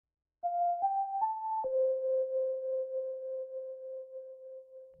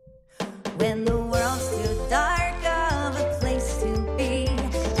when the world's too dark of a place to be,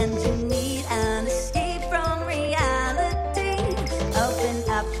 and you need an escape from reality. Open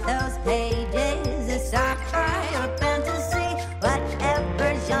up those pages, it's sci-fi or fantasy,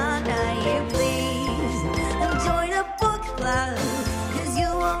 whatever genre you please. And join a book club, 'cause you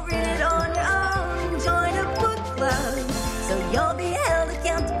won't read it on your own. Join a book club, so you'll be held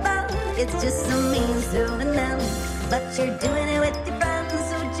accountable. It's just a means to an end, but you're doing it with your friends,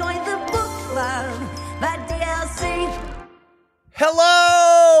 so join the book club by DLC.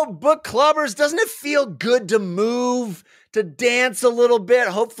 Hello, book clubbers. Doesn't it feel good to move, to dance a little bit?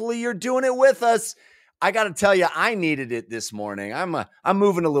 Hopefully you're doing it with us. I got to tell you, I needed it this morning. I'm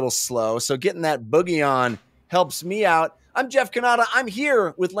moving a little slow, so getting that boogie on helps me out. I'm Jeff Kanata. I'm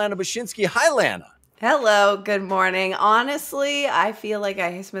here with Lana Bashinsky. Hi, Lana. Hello, good morning. Honestly, I feel like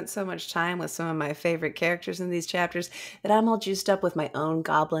I spent so much time with some of my favorite characters in these chapters that I'm all juiced up with my own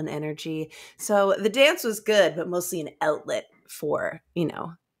goblin energy. So the dance was good, but mostly an outlet for,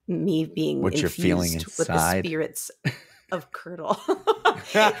 me being what you're feeling infused with the inside. spirits of Curdle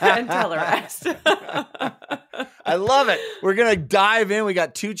and Tellarest. I love it. We're going to dive in. We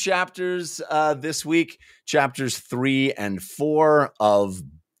got 2 chapters this week, chapters 3 and 4 of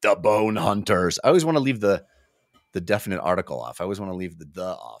The Bonehunters. I always want to leave the definite article off. I always want to leave the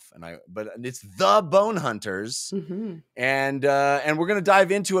off, but it's The Bonehunters, and we're going to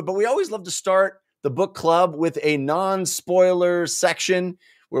dive into it. But we always love to start the book club with a non-spoiler section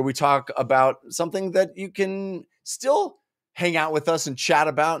where we talk about something that you can still hang out with us and chat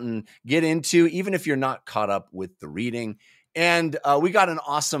about and get into, even if you're not caught up with the reading. And we got an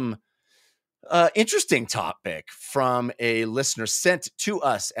awesome interesting topic from a listener sent to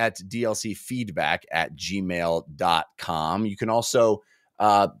us at dlcfeedback@gmail.com. You can also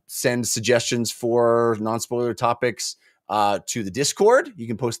send suggestions for non-spoiler topics to the Discord. You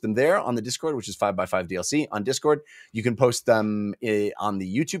can post them there on the Discord, which is 5x5DLC on Discord. You can post them on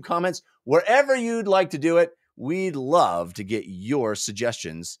the YouTube comments. Wherever you'd like to do it, we'd love to get your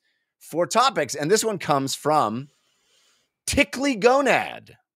suggestions for topics. And this one comes from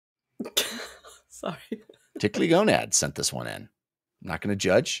TickleyGonad. Sorry. TickleyGonad sent this one in. I'm not going to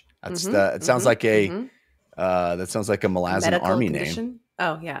judge. That's it sounds like a that sounds like a Malazan Medical army condition? name.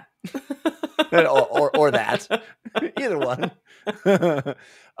 Oh yeah. or that. Either one.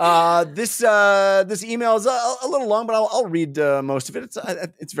 This email is a little long, but I'll read most of it.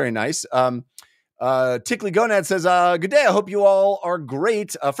 It's very nice. TickleyGonad says, good day. I hope you all are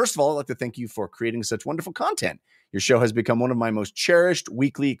great. First of all, I'd like to thank you for creating such wonderful content. Your show has become one of my most cherished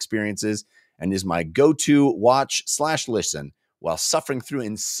weekly experiences and is my go-to watch/listen while suffering through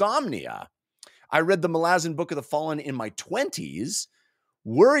insomnia. I read the Malazan Book of the Fallen in my 20s,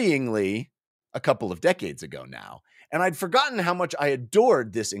 worryingly a couple of decades ago now, and I'd forgotten how much I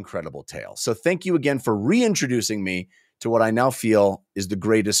adored this incredible tale. So thank you again for reintroducing me to what I now feel is the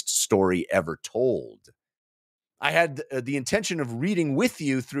greatest story ever told. I had the intention of reading with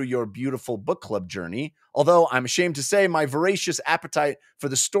you through your beautiful book club journey, although I'm ashamed to say my voracious appetite for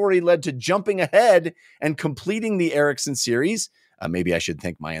the story led to jumping ahead and completing the Erikson series. Maybe I should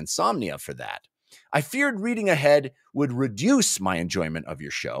thank my insomnia for that. I feared reading ahead would reduce my enjoyment of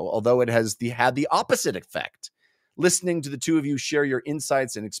your show, although it has had the opposite effect. Listening to the two of you share your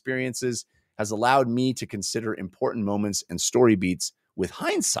insights and experiences has allowed me to consider important moments and story beats with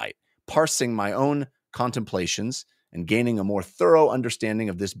hindsight, parsing my own contemplations and gaining a more thorough understanding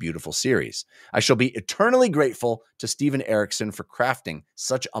of this beautiful series. I shall be eternally grateful to Steven Erikson for crafting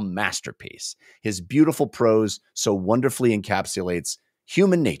such a masterpiece. His beautiful prose so wonderfully encapsulates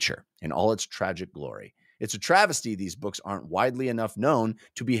human nature in all its tragic glory. It's a travesty these books aren't widely enough known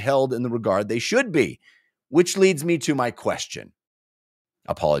to be held in the regard they should be, which leads me to my question.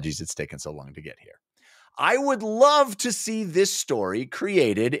 Apologies, it's taken so long to get here. I would love to see this story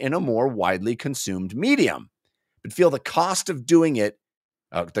created in a more widely consumed medium, but feel the cost of doing it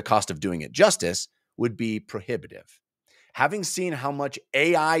justice would be prohibitive. Having seen how much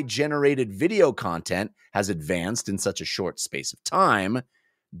AI-generated video content has advanced in such a short space of time,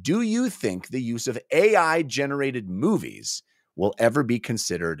 do you think the use of AI-generated movies will ever be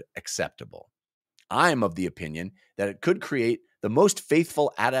considered acceptable? I'm of the opinion that it could create the most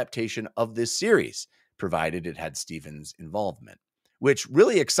faithful adaptation of this series, provided it had Steven's involvement, which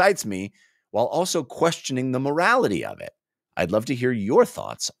really excites me while also questioning the morality of it. I'd love to hear your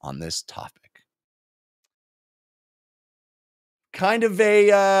thoughts on this topic. Kind of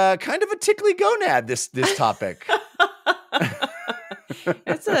a TickleyGonad, this topic.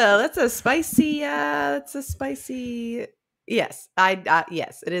 That's a spicy. Yes,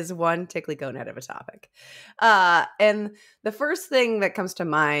 yes, it is one TickleyGonad of a topic. And the first thing that comes to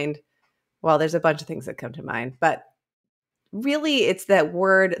mind Well, there's a bunch of things that come to mind, but really it's that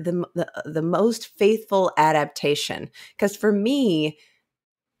word, the most faithful adaptation. Because for me,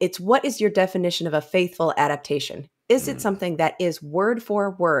 it's what is your definition of a faithful adaptation? Is it something that is word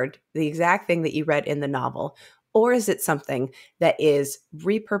for word the exact thing that you read in the novel? Or is it something that is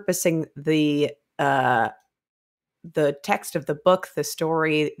repurposing the text of the book, the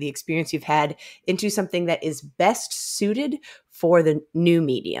story, the experience you've had into something that is best suited for the new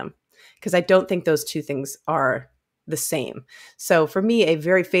medium? Because I don't think those two things are the same. So for me, a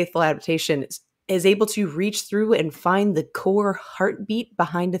very faithful adaptation is able to reach through and find the core heartbeat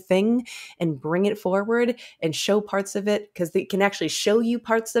behind a thing and bring it forward and show parts of it, because they can actually show you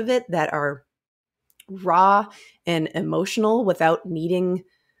parts of it that are raw and emotional without needing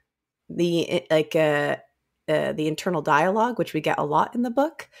the the internal dialogue, which we get a lot in the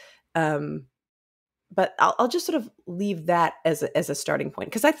book. But I'll just sort of leave that as a starting point,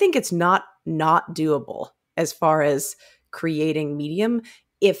 because I think it's not doable as far as creating medium,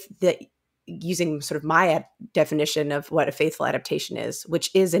 if using sort of my definition of what a faithful adaptation is, which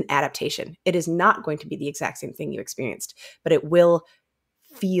is an adaptation. It is not going to be the exact same thing you experienced, but it will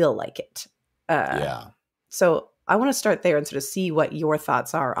feel like it. So I want to start there and sort of see what your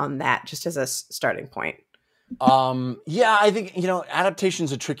thoughts are on that, just as a starting point. Yeah, I think, adaptation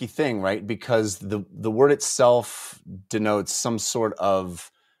is a tricky thing, right? Because the word itself denotes some sort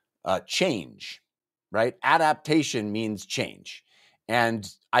of change, right? Adaptation means change. And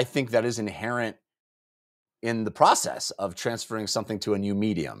I think that is inherent in the process of transferring something to a new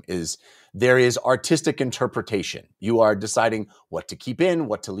medium. There is artistic interpretation. You are deciding what to keep in,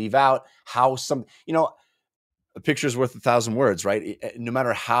 what to leave out, how a picture's worth 1,000 words, right? No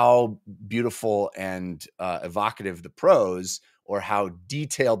matter how beautiful and evocative the prose or how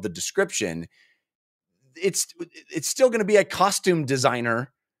detailed the description, it's still going to be a costume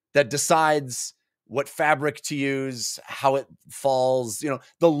designer that decides what fabric to use, how it falls,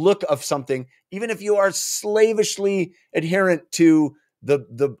 the look of something. Even if you are slavishly adherent to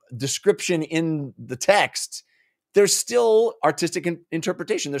the description in the text, there's still artistic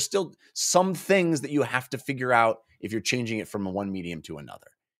interpretation. There's still some things that you have to figure out if you're changing it from one medium to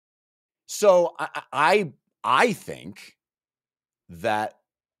another. So I think that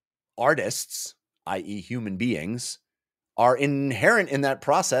artists, i.e. human beings, are inherent in that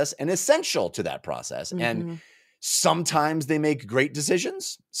process and essential to that process. Mm-hmm. And sometimes they make great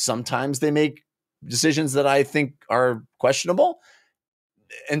decisions. Sometimes they make decisions that I think are questionable.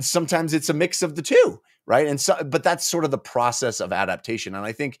 And sometimes it's a mix of the two. Right. But that's sort of the process of adaptation. And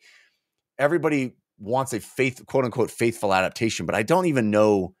I think everybody wants a quote unquote, faithful adaptation, but I don't even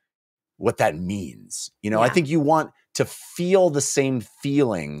know what that means. I think you want to feel the same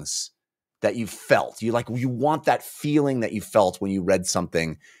feelings that you felt. You want that feeling that you felt when you read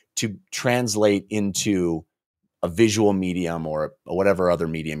something to translate into a visual medium or whatever other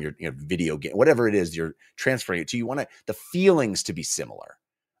medium, your video game, whatever it is you're transferring it to. You want the feelings to be similar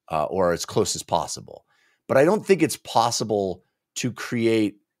or as close as possible. But I don't think it's possible to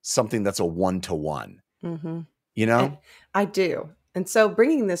create something that's a one-to-one. Mm-hmm. I do. And so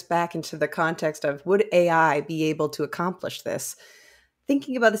bringing this back into the context of, would AI be able to accomplish this?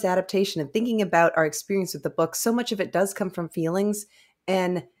 Thinking about this adaptation and thinking about our experience with the book, so much of it does come from feelings.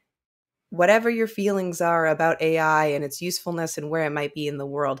 And whatever your feelings are about AI and its usefulness and where it might be in the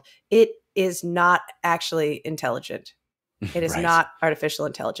world, it is not actually intelligent. It is not artificial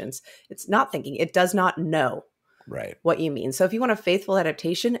intelligence. It's not thinking. It does not know what you mean. So if you want a faithful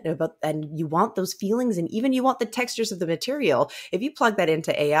adaptation and you want those feelings and even you want the textures of the material, if you plug that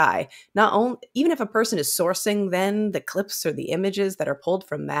into AI, even if a person is sourcing then the clips or the images that are pulled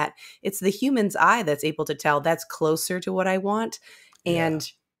from that, it's the human's eye that's able to tell that's closer to what I want.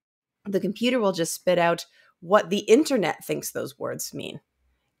 And the computer will just spit out what the internet thinks those words mean.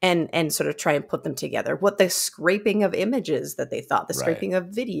 And sort of try and put them together. What the scraping of images that they thought, the scraping of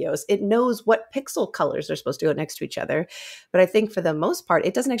videos, it knows what pixel colors are supposed to go next to each other. But I think for the most part,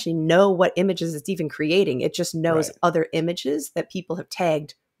 it doesn't actually know what images it's even creating. It just knows other images that people have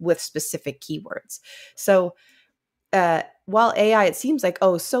tagged with specific keywords. So while AI, it seems like,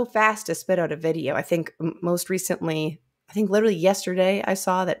 so fast to spit out a video. I think most recently, literally yesterday, I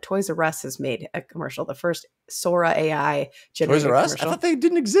saw that Toys R Us has made a commercial, the first Sora AI generated Toys R Us? commercial. I thought they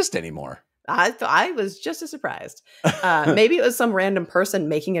didn't exist anymore. I was just as surprised. Maybe it was some random person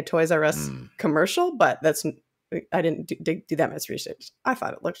making a Toys R Us commercial, but I didn't do that much research. I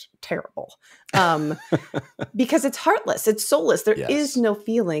thought it looked terrible because it's heartless. It's soulless. There is no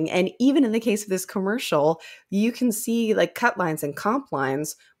feeling. And even in the case of this commercial, you can see like cut lines and comp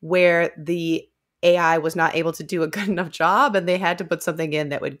lines where the AI was not able to do a good enough job and they had to put something in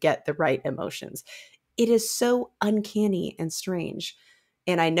that would get the right emotions. It is so uncanny and strange.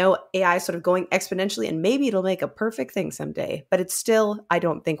 And I know AI is sort of going exponentially, and maybe it'll make a perfect thing someday, but it's still, I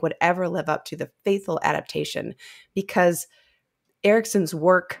don't think, would ever live up to the faithful adaptation, because Erikson's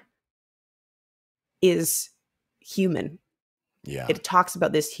work is human. Yeah. It talks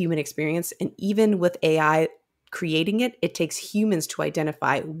about this human experience. And even with AI creating it, it takes humans to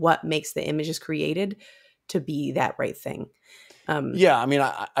identify what makes the images created to be that right thing. Yeah, I mean,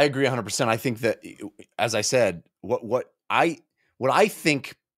 I agree 100%. I think that, as I said, what I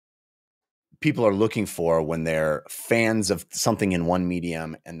think people are looking for when they're fans of something in one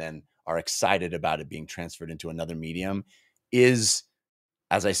medium and then are excited about it being transferred into another medium is,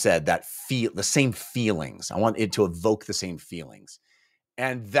 as I said, the same feelings. I want it to evoke the same feelings.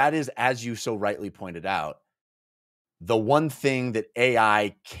 And that is, as you so rightly pointed out, the one thing that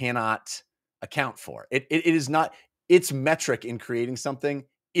AI cannot account for. It is not, its metric in creating something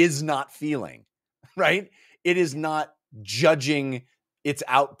is not feeling, right? It is not judging its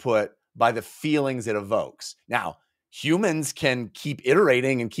output by the feelings it evokes. Now, humans can keep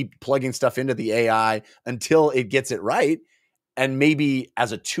iterating and keep plugging stuff into the AI until it gets it right. And maybe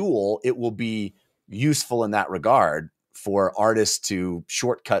as a tool, it will be useful in that regard for artists to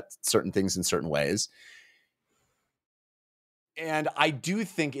shortcut certain things in certain ways. And I do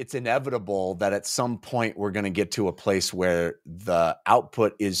think it's inevitable that at some point we're going to get to a place where the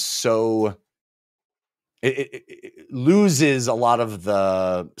output is so it loses a lot of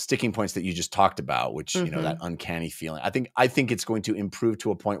the sticking points that you just talked about, which, you know, that uncanny feeling. I think it's going to improve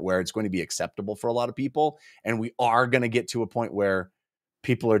to a point where it's going to be acceptable for a lot of people. And we are going to get to a point where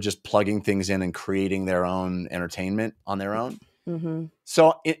people are just plugging things in and creating their own entertainment on their own.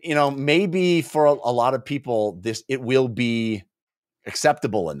 So, you know, maybe for a lot of people, it will be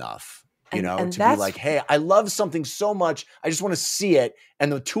acceptable enough, you know, to be like, hey, I love something so much, I just want to see it.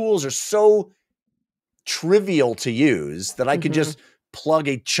 And the tools are so trivial to use that I could just plug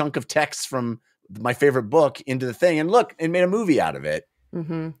a chunk of text from my favorite book into the thing and look, and made a movie out of it.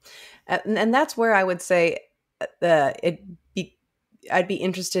 And that's where I would say I'd be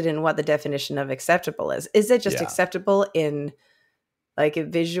interested in what the definition of acceptable is. Is it just acceptable in, like, it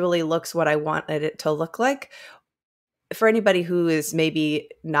visually looks what I wanted it to look like? For anybody who is maybe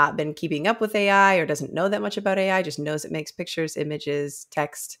not been keeping up with AI or doesn't know that much about AI, just knows it makes pictures, images,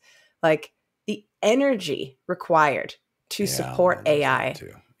 text, like the energy required to support AI.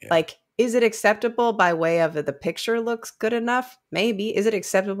 Like, is it acceptable by way of the picture looks good enough? Maybe. Is it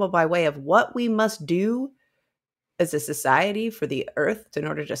acceptable by way of what we must do as a society for the earth in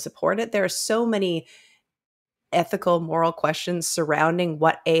order to support it? There are so many ethical, moral questions surrounding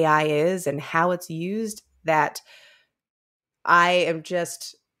what AI is and how it's used that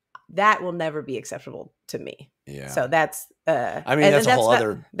that will never be acceptable to me. Yeah. So that's, I mean, that's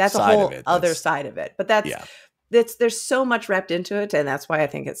a whole other side of it. But there's so much wrapped into it. And that's why I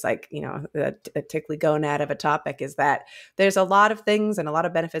think it's like, you know, a TickleyGonad of a topic is that there's a lot of things and a lot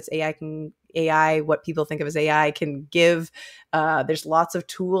of benefits what people think of as AI can give. There's lots of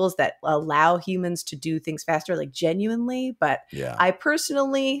tools that allow humans to do things faster, like genuinely. But I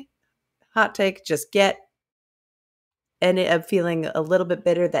personally, hot take, just and I'm feeling a little bit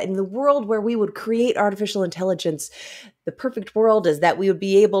bitter that in the world where we would create artificial intelligence, the perfect world is that we would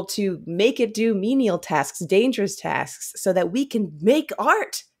be able to make it do menial tasks, dangerous tasks, so that we can make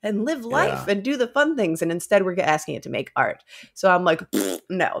art and live life and do the fun things. And instead we're asking it to make art. So I'm like,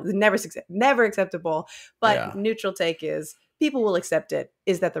 no, never acceptable. But neutral take is people will accept it.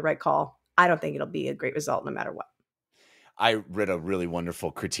 Is that the right call? I don't think it'll be a great result no matter what. I read a really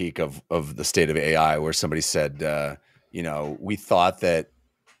wonderful critique of the state of AI where somebody said, you know, we thought that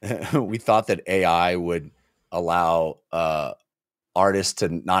AI would allow artists to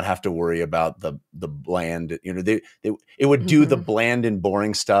not have to worry about the bland, you know, it would do the bland and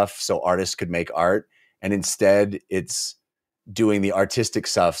boring stuff so artists could make art, and instead it's doing the artistic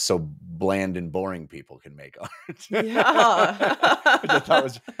stuff so bland and boring people can make art. Which I thought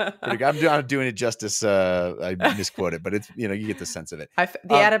was pretty good. I'm not doing it justice. I misquoted, but it's, you know, you get the sense of it.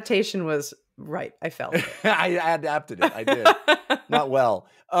 The adaptation was right. I felt it. I adapted it. I did. Not well.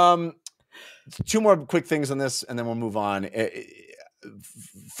 Two more quick things on this, and then we'll move on.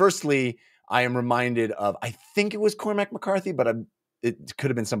 Firstly, I am reminded of, I think it was Cormac McCarthy, but it could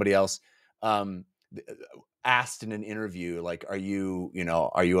have been somebody else. Asked in an interview, like, are you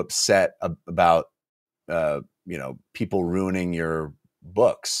upset about, you know, people ruining your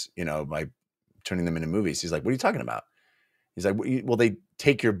books, you know, by turning them into movies? He's like, what are you talking about? He's like, well, they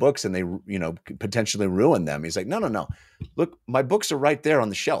take your books and they, potentially ruin them. He's like, no. Look, my books are right there on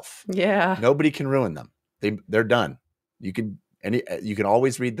the shelf. Yeah. Nobody can ruin them. They're done. You can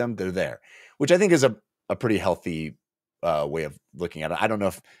always read them. They're there, which I think is a pretty healthy way of looking at it. I don't know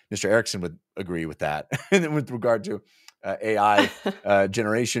if Mr. Erikson would agree with that with regard to AI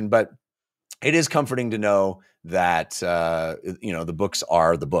generation, but it is comforting to know that, the books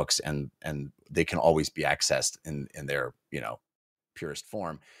are the books and they can always be accessed in their, purest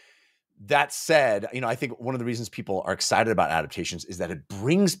form. That said, I think one of the reasons people are excited about adaptations is that it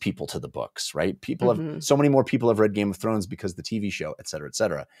brings people to the books, right? People have so many more people have read Game of Thrones because of the TV show, et cetera, et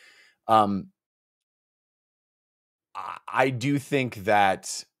cetera. I do think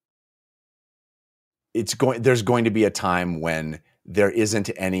that there's going to be a time when there isn't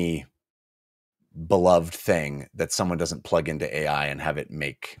any beloved thing that someone doesn't plug into AI and have it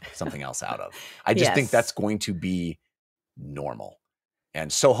make something else out of. I just think that's going to be normal. And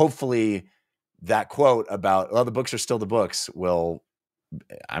so hopefully that quote about, the books are still the books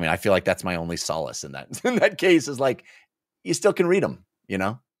I feel like that's my only solace in that case is like, you still can read them,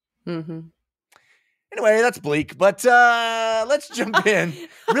 Mm-hmm. Anyway, that's bleak, but let's jump in.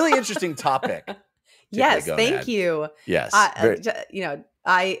 Really interesting topic. Yes, thank you. Yes. I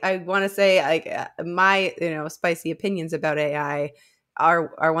want to say my spicy opinions about AI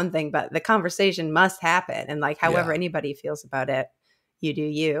are one thing, but the conversation must happen, and however anybody feels about it, you do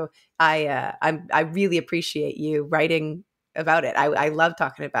you. I really appreciate you writing about it. I love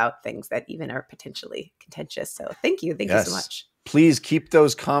talking about things that even are potentially contentious. So thank you so much. Please keep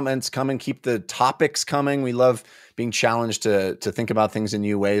those comments coming. Keep the topics coming. We love being challenged to think about things in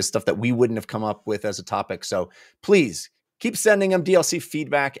new ways, stuff that we wouldn't have come up with as a topic. So please keep sending them,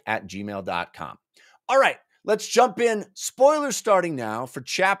 dlcfeedback@gmail.com. All right, let's jump in. Spoilers starting now for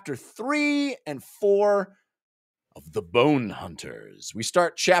chapter 3 and 4 of the Bonehunters. We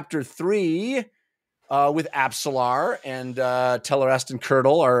start chapter 3 with Absalar and Tellerest and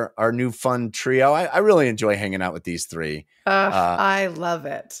Curdle, our new fun trio. I really enjoy hanging out with these three. I love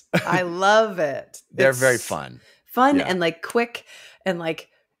it. I love it. They're very fun. And quick and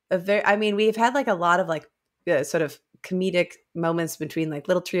we've had a lot of sort of comedic moments between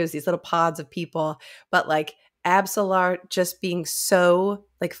little trios, these little pods of people, but Absalar just being so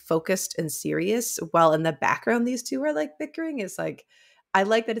focused and serious while in the background these two are bickering is I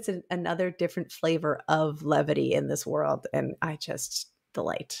like that it's another different flavor of levity in this world, and I just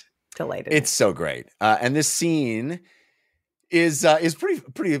delighted. It's so great, and this scene is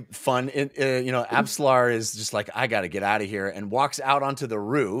pretty fun. Absalar is just I got to get out of here, and walks out onto the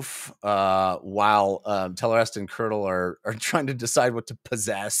roof while Tellerest and Curdle are trying to decide what to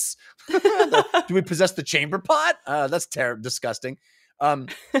possess. Do we possess the chamber pot? That's disgusting.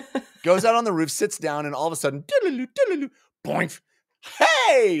 Goes out on the roof, sits down, and all of a sudden, boink.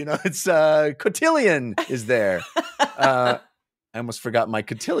 Hey, it's Cotillion is there. I almost forgot my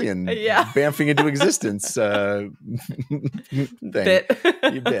Cotillion bamfing into existence thing.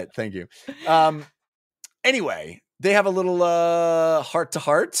 Bit. Thank you. Anyway, they have a little heart to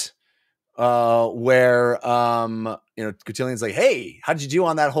heart where Cotillion's like, hey, how did you do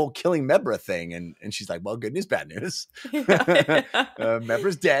on that whole killing Mebra thing? And she's like, well, good news, bad news.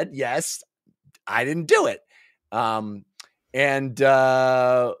 Mebra's dead. Yes, I didn't do it. And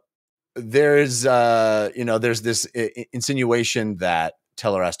there's this insinuation that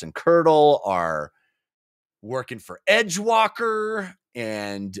Tellerest and Curdle are working for Edgewalker,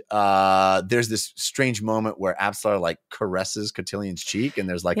 and there's this strange moment where Absalar caresses Cotillion's cheek, and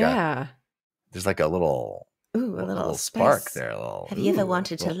there's a little spark there. Have you ever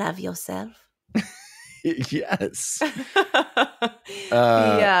wanted to love yourself? Yes.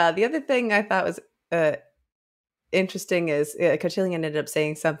 The other thing I thought was interesting is Cotillion ended up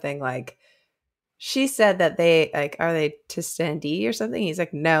saying something she said that they are they Tistandi or something? He's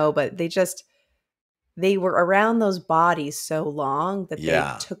like, no, but they were around those bodies so long that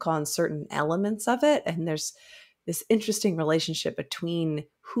they took on certain elements of it. And there's this interesting relationship between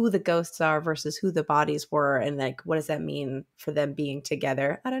who the ghosts are versus who the bodies were. And what does that mean for them being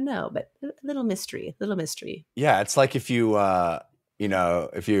together? I don't know, but a little mystery. Yeah. It's like if you,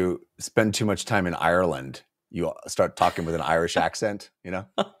 if you spend too much time in Ireland, you start talking with an Irish accent,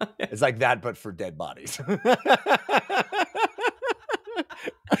 It's like that, but for dead bodies.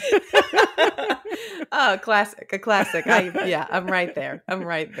 Oh, a classic. I'm right there.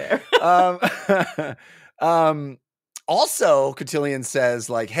 Also, Cotillion says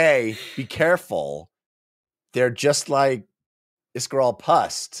hey, be careful. They're just like Iskarol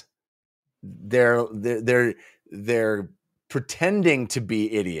Pust. They're pretending to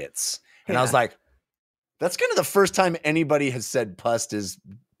be idiots. And I was like, That's kind of the first time anybody has said Pust is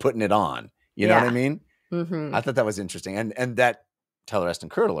putting it on. You know what I mean? Mm-hmm. I thought that was interesting. And that Tellerest and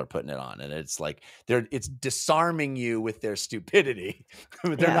Curdle are putting it on. And it's like it's disarming you with their stupidity.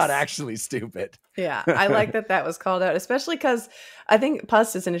 They're not actually stupid. Yeah. I like that was called out, especially because I think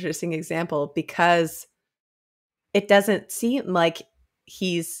Pust is an interesting example because it doesn't seem like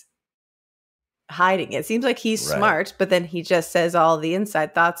he's hiding. It seems like he's smart, but then he just says all the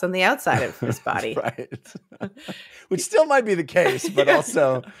inside thoughts on the outside of his body. Right. Which still might be the case, but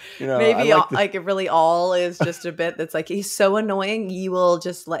also, maybe like it really all is just a bit that's like, he's so annoying, you will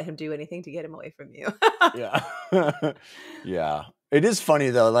just let him do anything to get him away from you. Yeah. Yeah. It is funny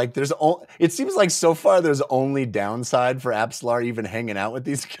though. Like it seems like so far there's only downside for Apsalar even hanging out with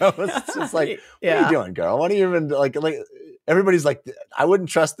these ghosts. It's like, what are you doing, girl? Why don't you even like everybody's like, I wouldn't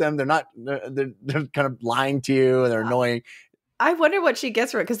trust them. They're kind of lying to you and they're annoying. I wonder what she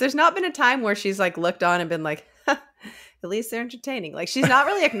gets for it. Cause there's not been a time where she's like looked on and been like, at least they're entertaining. Like she's not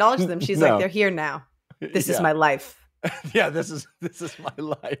really acknowledged them. She's like, they're here now. This is my life. Yeah. This is my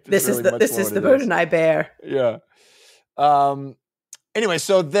life. This is the burden I bear. Yeah. Anyway,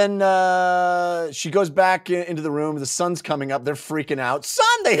 so then she goes back into the room. The sun's coming up. They're freaking out.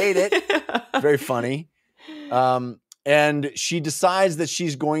 Sun, they hate it. Very funny. And she decides that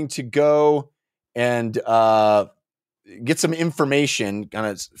she's going to go and get some information, kind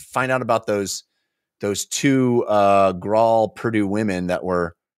of find out about those two Grawl Purdue women that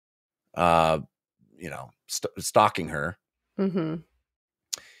were, stalking her. Mm-hmm.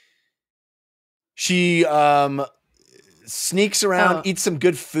 She sneaks around, eats some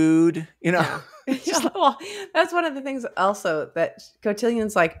good food, Yeah. Well, that's one of the things also that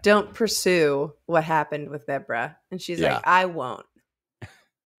Cotillion's like, don't pursue what happened with Deborah. And she's like, I won't.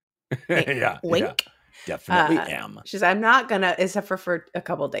 Wink. Yeah, definitely am. She's like, I'm not gonna, except for a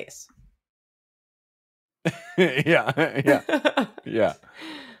couple days. Yeah.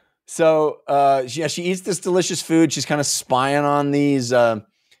 So, she eats this delicious food. She's kind of spying on these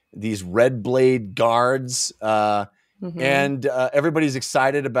Red Blade guards. And everybody's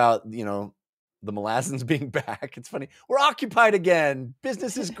excited about, the Malazans being back. It's funny. We're occupied again.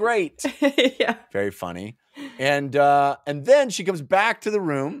 Business is great. Yeah. Very funny. And then she comes back to the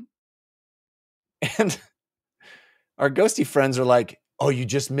room and our ghosty friends are like, oh, you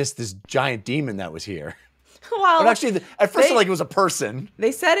just missed this giant demon that was here. Well, but actually, at first, it was a person.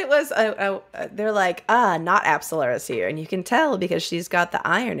 They said it was. They're like, not Apsalar is here, and you can tell because she's got the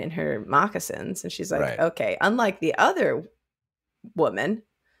iron in her moccasins, and she's like, okay, unlike the other woman,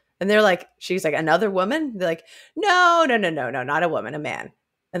 and they're like, she's like another woman. They're like, no, not a woman, a man,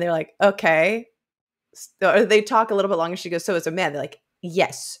 and they're like, okay. So they talk a little bit longer. She goes, so it's a man. They're like,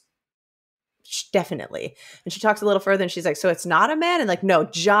 yes. Definitely. And she talks a little further and she's like, so it's not a man? And like, no,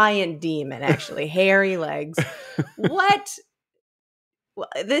 giant demon, actually, hairy legs. What?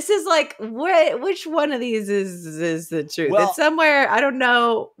 This is like, which one of these is the truth? Well, it's somewhere, I don't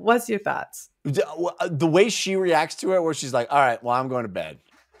know. What's your thoughts? The way she reacts to it, where she's like, all right, well, I'm going to bed.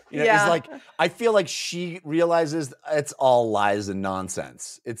 It's like, I feel like she realizes it's all lies and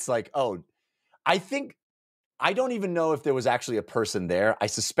nonsense. It's like, oh, I don't even know if there was actually a person there. I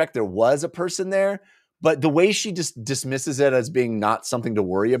suspect there was a person there, but the way she just dismisses it as being not something to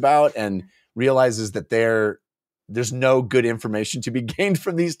worry about and realizes that there's no good information to be gained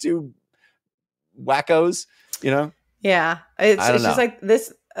from these two wackos, Yeah. It's just like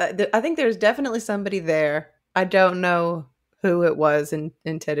this. I think there's definitely somebody there. I don't know who it was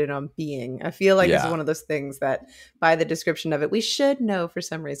intended on being. I feel like it's one of those things that by the description of it, we should know for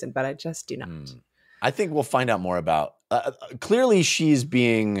some reason, but I just do not. I think we'll find out more about. Clearly, she's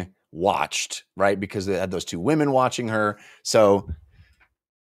being watched, right? Because they had those two women watching her. So,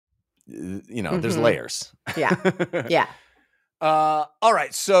 there's layers. Yeah, yeah. All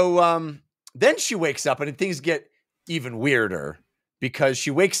right. So then she wakes up, and things get even weirder because she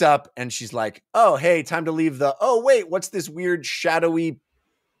wakes up and she's like, "Oh, hey, time to leave the. Oh, wait, what's this weird shadowy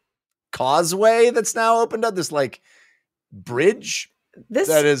causeway that's now opened up? This like bridge."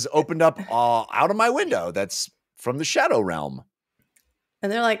 That is opened up out of my window. That's from the Shadow Realm. And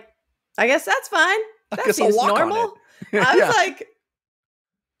they're like, I guess that's fine. That seems normal. I was like,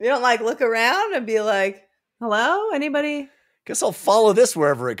 you don't like look around and be like, hello, anybody? Guess I'll follow this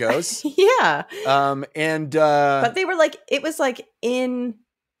wherever it goes. Yeah. But they were like, it was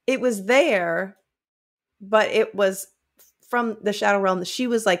there, but it was from the Shadow Realm. She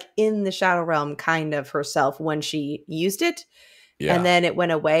was like in the Shadow Realm kind of herself when she used it. Yeah. And then it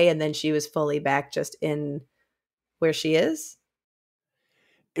went away, and then she was fully back just in where she is.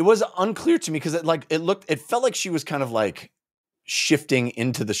 It was unclear to me because it felt like she was kind of like shifting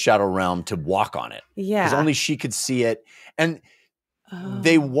into the shadow realm to walk on it. Yeah. Because only she could see it. And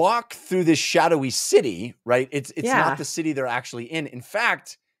they walk through this shadowy city, right? It's not the city they're actually in. In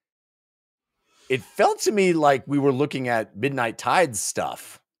fact, it felt to me like we were looking at Midnight Tides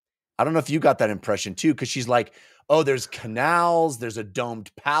stuff. I don't know if you got that impression too, because she's like, oh, there's canals, there's a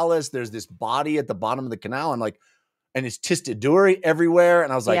domed palace, there's this body at the bottom of the canal. I'm like, and it's Tistaduri everywhere.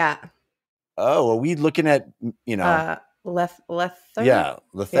 And I was like, oh, are we looking at, Lether? Yeah,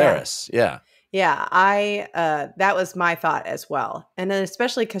 Letheris. Yeah. Yeah, that was my thought as well. And then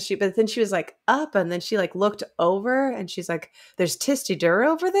especially because but then she was like up and then she like looked over and she's like, there's Tistaduri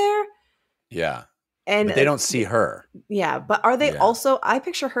over there. Yeah. And but they don't see her. Yeah. But are they also, I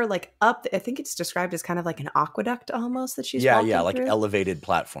picture her like up, I think it's described as kind of like an aqueduct almost that she's walking like through. Elevated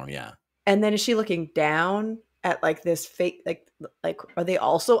platform. Yeah. And then is she looking down at like this fake, like, are they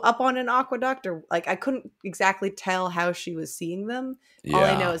also up on an aqueduct or like, I couldn't exactly tell how she was seeing them. Yeah. All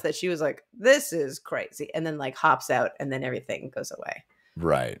I know is that she was like, this is crazy. And then like hops out and then everything goes away.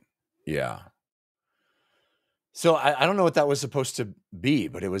 Right. Yeah. So I don't know what that was supposed to be,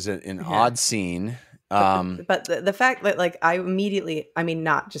 but it was an odd scene. But the fact that like I immediately, I mean,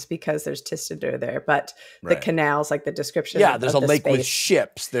 not just because there's Tistaduri there, but the canals, like the description. Yeah, there's a lake with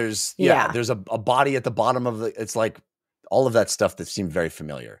ships. There's there's a body at the bottom of it's like all of that stuff that seemed very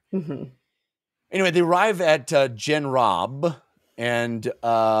familiar. Mm-hmm. Anyway, they arrive at Gen Rob and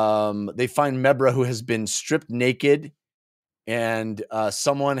they find Mebra, who has been stripped naked. And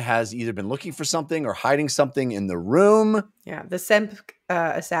someone has either been looking for something or hiding something in the room. Yeah, the Semp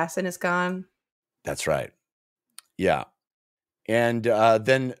assassin is gone. That's right. Yeah. And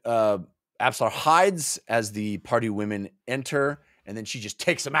then Absalar hides as the party women enter, and then she just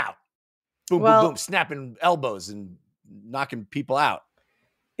takes them out. Boom, boom, boom, snapping elbows and knocking people out.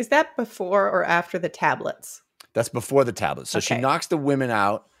 Is that before or after the tablets? That's before the tablets. So she knocks the women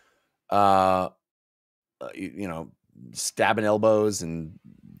out, stabbing elbows and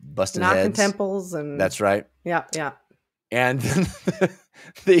busting heads. Knocking temples. And that's right. Yeah, yeah. And then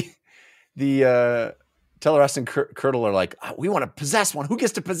the Teleras and Curdle are like, we want to possess one. Who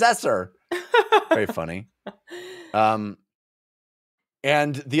gets to possess her? Very funny. And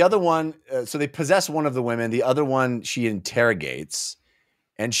the other one, so they possess one of the women. The other one she interrogates.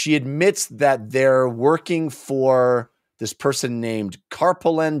 And she admits that they're working for this person named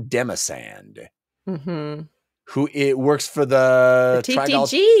Carpolen Demisand. Mm-hmm. Who it works for the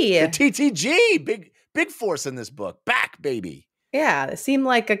TTG. The TTG. Big force in this book. Back, baby. Yeah, it seemed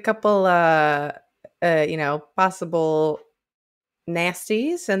like a couple possible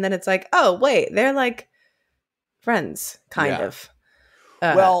nasties, and then it's like, oh wait, they're like friends, kind of.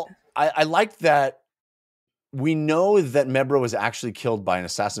 Well, I like that we know that Mebra was actually killed by an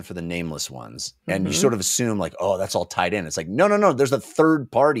assassin for the Nameless Ones. And you sort of assume like, oh, that's all tied in. It's like, no. There's a third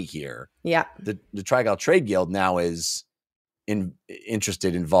party here. Yeah. The Trigal Trade Guild now is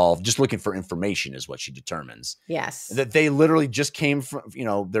interested, involved, just looking for information is what she determines. Yes. That they literally just came from,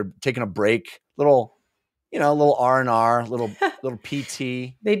 they're taking a break, little R&R, little PT.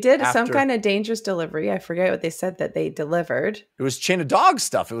 They did some kind of dangerous delivery. I forget what they said that they delivered. It was Chain of Dogs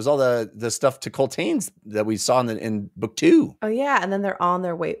stuff. It was all the stuff to Coltane's that we saw in book 2. Oh yeah, and then they're on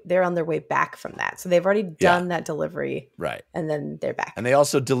their way back from that. So they've already done that delivery. Right. And then they're back. And they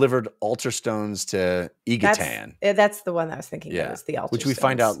also delivered altar stones to Egatan. That's the one that I was thinking of, was the altar which we stones.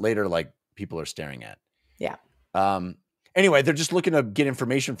 Find out later like people are staring at. Yeah. Anyway, they're just looking to get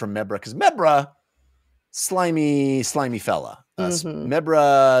information from Mebra because Mebra, slimy fella.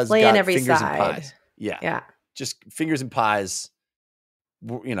 Mebra's got every fingers side. and pies. Yeah. Just fingers and pies.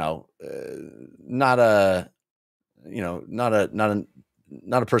 Not a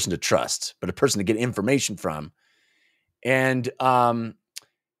person to trust, but a person to get information from. And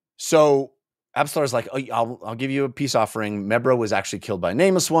so Absalar's like, oh, I'll give you a peace offering. Mebra was actually killed by a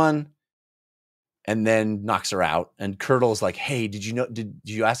Nameless One. And then knocks her out. And Curdle's like, hey, did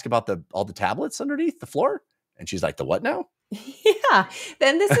you ask about all the tablets underneath the floor? And she's like, the what now? Yeah.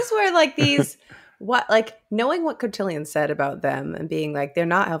 Then this is where like these, knowing what Cotillion said about them and being like, they're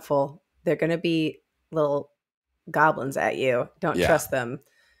not helpful. They're going to be little goblins at you. Don't trust them.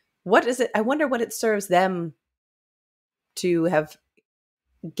 What is it? I wonder what it serves them to have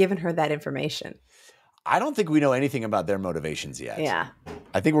given her that information. I don't think we know anything about their motivations yet. Yeah.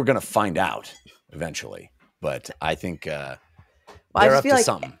 I think we're going to find out eventually, but I think they're up to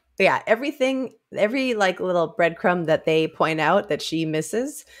something. Yeah, every like little breadcrumb that they point out that she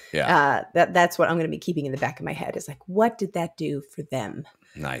misses, that's what I'm going to be keeping in the back of my head is like, what did that do for them?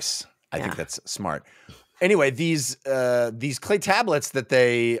 Nice. I think that's smart. Anyway, these clay tablets that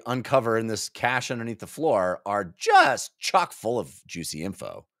they uncover in this cache underneath the floor are just chock full of juicy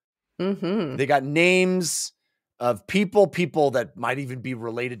info. Mm-hmm. They got names of people that might even be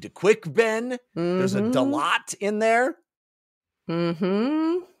related to Quick Ben. There's a Dalot in there.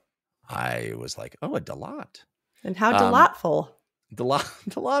 Mm-hmm. I was like, oh, a Dalot. And how delightful.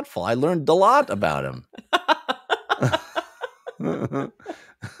 Dalotful. I learned a lot about him.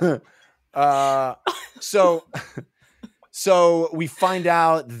 So we find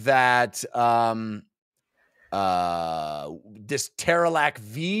out that this Terralac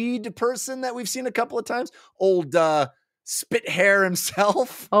Veed person that we've seen a couple of times, old spit hair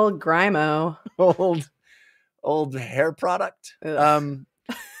himself, Old Grimo. old hair product,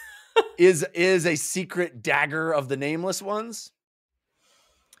 is a secret dagger of the Nameless Ones.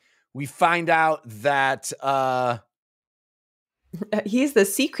 We find out that he's the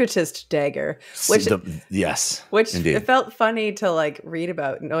secretist dagger, which indeed. It felt funny to like read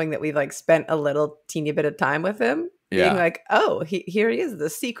about, knowing that we've like spent a little teeny bit of time with him, being like, oh, here he is, the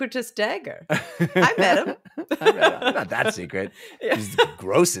secretist dagger. I met him. Not that secret. Yeah. He's the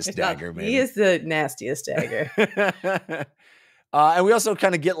grossest dagger, man. He is the nastiest dagger. And we also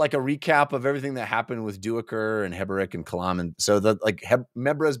kind of get like a recap of everything that happened with Duiker and Heberick and Kalam, and so that like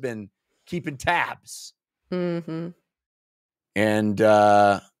Mebra's been keeping tabs. Mm-hmm. And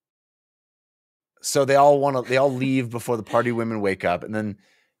so they all leave before the party women wake up, and then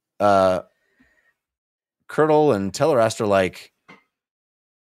Curdle and Tellerrast are like,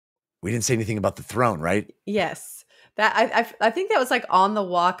 we didn't say anything about the throne, right? Yes, that I think that was like on the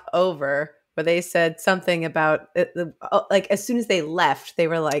walk over, where they said something about it, like as soon as they left, they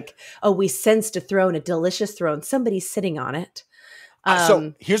were like, oh, we sensed a throne, a delicious throne, somebody's sitting on it.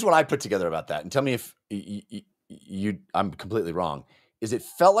 So here's what I put together about that, and tell me if I'm completely wrong. Is it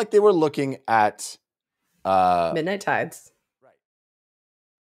felt like they were looking at Midnight Tides, right?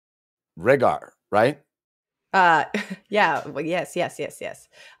 Rhaegar, right? Yeah. Well, yes.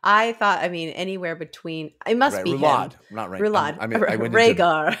 I thought, I mean, anywhere between, it must be Rulad, him. not right. Rulad. I mean,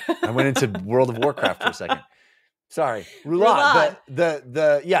 Rhaegar. I went into World of Warcraft for a second. Sorry, Rulad.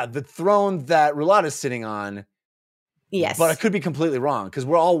 The throne that Rulad is sitting on. Yes, but I could be completely wrong, because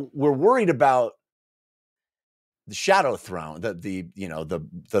we're worried about the Shadow Throne,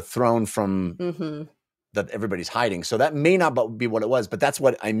 the throne from that everybody's hiding. So that may not be what it was, but that's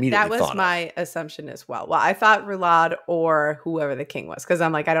what I immediately thought. That was my assumption as well. Well, I thought Rulad or whoever the king was, because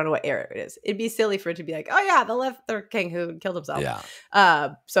I'm like, I don't know what era it is. It'd be silly for it to be like, oh yeah, the king who killed himself. Yeah.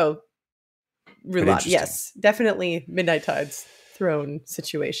 So Rulad, yes, definitely Midnight Tides throne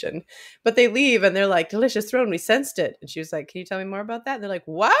situation. But they leave and they're like, delicious throne, we sensed it. And she was like, can you tell me more about that? And they're like,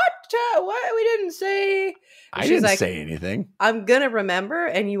 what? What? We didn't say. And I didn't say anything. I'm gonna remember,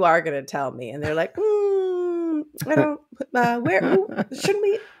 and you are gonna tell me. And they're like, I don't. Where shouldn't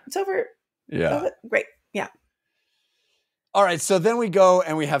we? It's over. Yeah. Great. Yeah. All right. So then we go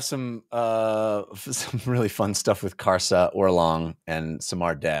and we have some really fun stuff with Karsa, Orlong, and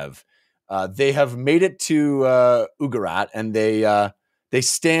Samar Dev. They have made it to Ugarat, and they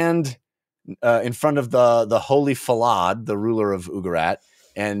stand in front of the Holy Falad, the ruler of Ugarat,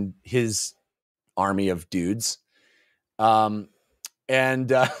 and his army of dudes. And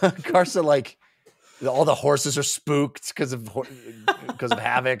Karsa, like, all the horses are spooked because of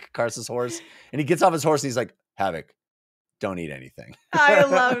Havoc, Karsa's horse, and he gets off his horse and he's like, Havoc, don't eat anything. I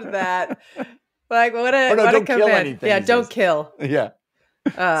love that. Like, what a don't command. kill anything. Yeah, don't kill. Yeah.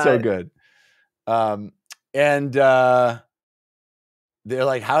 So good. And they're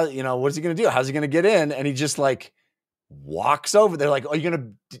like, how, what's he going to do? How's he going to get in? And he just like walks over. They're like, oh, you're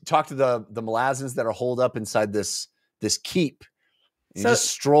going to talk to the Malazans that are holed up inside this keep. And he just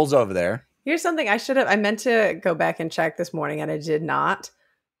strolls over there. Here's something I meant to go back and check this morning, and I did not.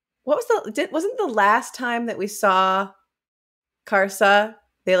 Wasn't the last time that we saw Karsa,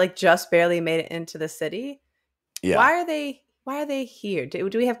 they like just barely made it into the city? Yeah. Why are they here? Do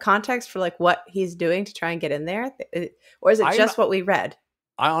we have context for like what he's doing to try and get in there? Or is it just what we read?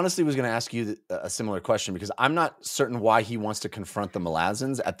 I honestly was going to ask you a similar question, because I'm not certain why he wants to confront the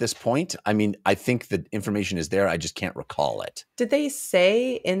Malazans at this point. I mean, I think the information is there. I just can't recall it. Did they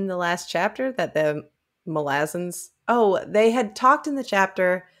say in the last chapter that the Malazans? Oh, they had talked in the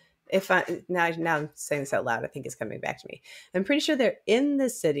chapter. Now I'm saying this out loud, I think it's coming back to me. I'm pretty sure they're in the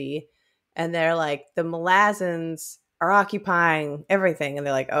city, and they're like, the Malazans are occupying everything, and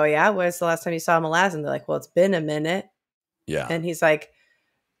they're like, oh yeah, when's the last time you saw a Malazan? They're like, well, it's been a minute. Yeah, and he's like,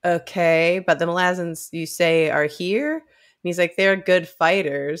 okay, but the Malazans you say are here? And he's like, they're good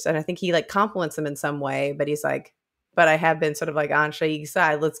fighters. And I think he like compliments them in some way, but he's like, but I have been sort of like on Shaik's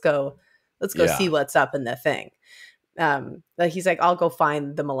side. Let's go Let's go Yeah. see what's up in the thing. Like he's like, I'll go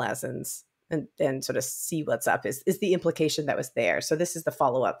find the Malazans and sort of see what's up is the implication that was there. So this is the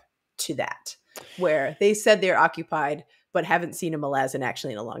follow-up to that, where they said they're occupied, but haven't seen a Malazan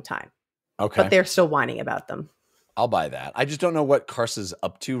actually in a long time. Okay. But they're still whining about them. I'll buy that. I just don't know what Karsa's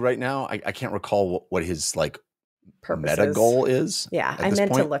up to right now. I can't recall what his like Purposes. meta goal is. Yeah, I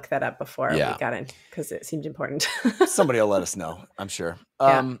meant to look that up before we got in because it seemed important. Somebody will let us know, I'm sure.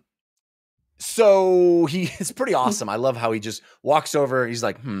 Yeah. So it's pretty awesome. I love how he just walks over. He's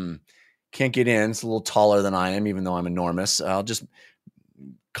like, can't get in. It's a little taller than I am, even though I'm enormous. I'll just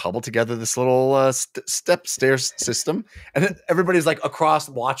cobble together this little step stairs system. And then everybody's like across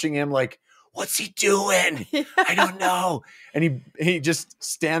watching him like, what's he doing? I don't know. And he just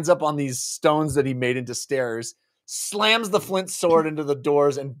stands up on these stones that he made into stairs, slams the flint sword into the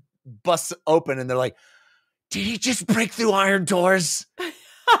doors and busts open. And they're like, did he just break through iron doors?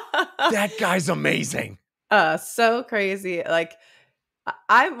 That guy's amazing. So crazy. Like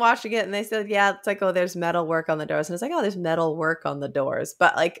I'm watching it and they said, yeah, it's like, oh, there's metal work on the doors. And it's like, oh, there's metal work on the doors.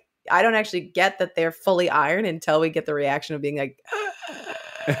 But like, I don't actually get that they're fully iron until we get the reaction of being like,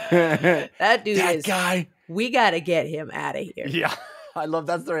 that dude that guy. We got to get him out of here. Yeah. I love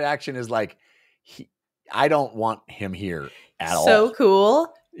that's the reaction is like, I don't want him here at all. So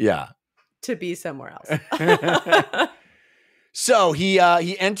cool. Yeah. To be somewhere else. So he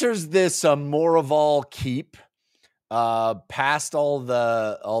enters this Moraval keep, past all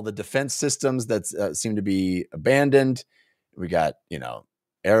the defense systems that seem to be abandoned. We got,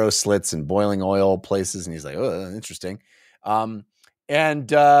 arrow slits and boiling oil places. And he's like, oh, interesting.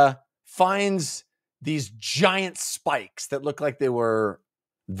 And finds these giant spikes that look like they were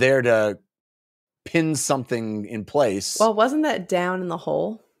there to pin something in place. Well, wasn't that down in the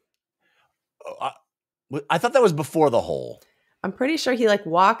hole? I thought that was before the hole. I'm pretty sure he like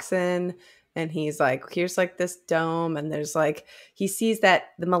walks in and he's like, here's like this dome. And there's like, he sees that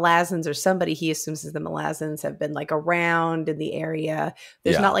the Malazans or somebody he assumes is the Malazans have been like around in the area.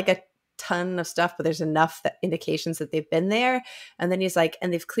 There's not like a ton of stuff, but there's enough indications that they've been there. And then he's like,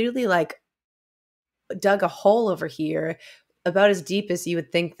 and they've clearly like dug a hole over here about as deep as you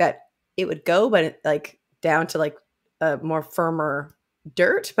would think that it would go, but it, like down to like a more firmer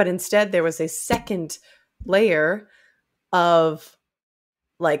dirt. But instead there was a second layer of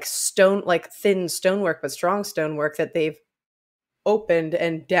like stone, like thin stonework, but strong stonework that they've opened,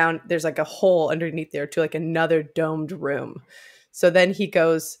 and down there's like a hole underneath there to like another domed room. So then he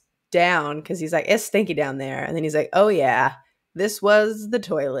goes down because he's like, it's stinky down there. And then he's like, oh yeah, this was the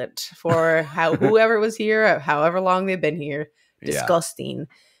toilet for whoever was here, however long they've been here. Disgusting. Yeah.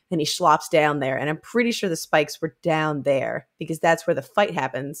 And he slops down there. And I'm pretty sure the spikes were down there because that's where the fight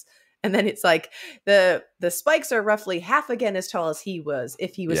happens. And then it's like the spikes are roughly half again as tall as he was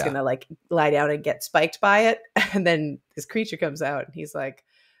if he was going to like lie down and get spiked by it. And then this creature comes out and he's like,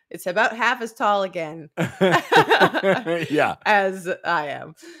 it's about half as tall again yeah, as I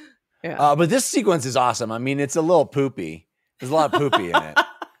am. Yeah. But this sequence is awesome. I mean, it's a little poopy. There's a lot of poopy in it.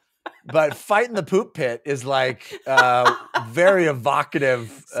 But fighting the poop pit is like very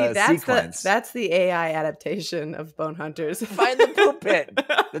evocative sequence. That's the AI adaptation of Bonehunters. Fighting the poop pit.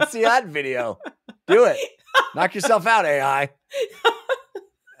 Let's see that video. Do it. Knock yourself out, AI.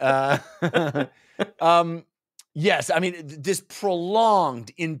 Yes, I mean, this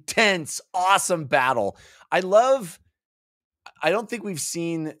prolonged, intense, awesome battle. I don't think we've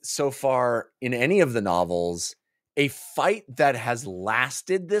seen so far in any of the novels a fight that has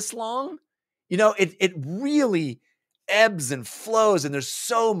lasted this long. It really ebbs and flows, and there's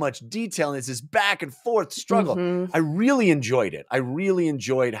so much detail, and it's this back and forth struggle. Mm-hmm. I really enjoyed it. I really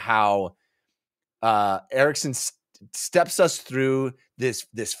enjoyed how Erikson steps us through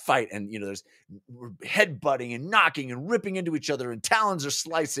this fight, and there's headbutting and knocking and ripping into each other, and talons are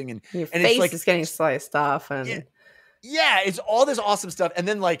slicing, and your and face it's like, is getting sliced off, and yeah, it's all this awesome stuff, and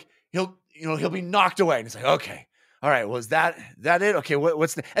then like he'll be knocked away, and it's like, okay. All right, was that it? Okay,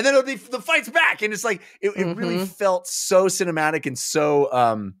 what's the... And then it'll be the fight's back, and it's like it really felt so cinematic and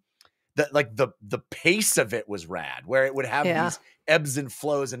so that like the pace of it was rad, where it would have these ebbs and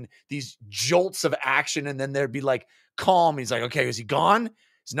flows and these jolts of action, and then there'd be like calm. He's like, okay, is he gone?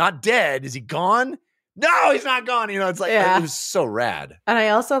 He's not dead. Is he gone? No, he's not gone. It's like it was so rad. And I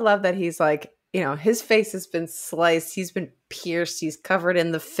also love that he's like, his face has been sliced. He's been pierced. He's covered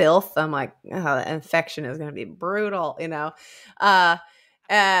in the filth. I'm like, the infection is going to be brutal, The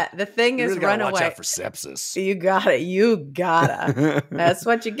thing is, run away. Watch out for sepsis. You gotta. That's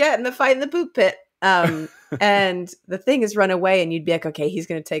what you get in the fight in the poop pit. And the thing is, run away, and you'd be like, okay, he's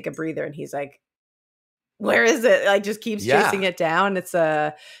going to take a breather. And he's like, where is it? Like just keeps chasing it down. It's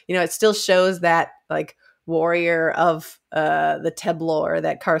it still shows that like warrior of the Teblor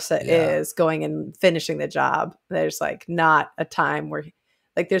that Karsa is going and finishing the job. There's like not a time where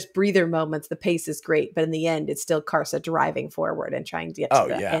like there's breather moments. The pace is great, but in the end, it's still Karsa driving forward and trying to get to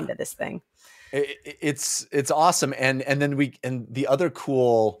the end of this thing. It's awesome. And then the other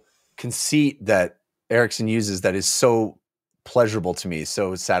cool conceit that Erikson uses that is so pleasurable to me,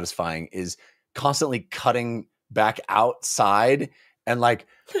 so satisfying, is constantly cutting back outside and like,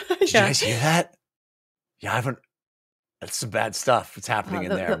 did you guys hear that? Yeah, I haven't. That's some bad stuff. What's happening in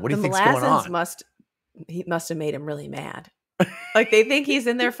there? What do you think's going on? He must have made him really mad. Like they think he's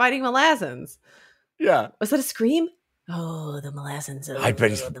in there fighting Malazans. Yeah. Was that a scream? Oh, the Malazans. I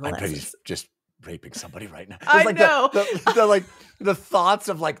bet he's just raping somebody right now. I know. The thoughts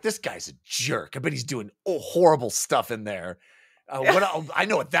of like, this guy's a jerk. I bet he's doing horrible stuff in there. I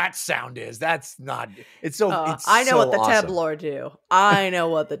know what that sound is. That's not. It's so. I know what the awesome. Teblor do. I know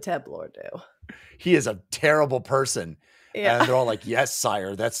what the Teblor do. He is a terrible person. Yeah. And they're all like, yes,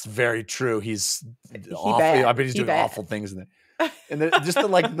 sire, that's very true. He's awful. I bet he's doing awful things in there. And just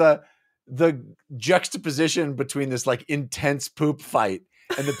the juxtaposition between this like intense poop fight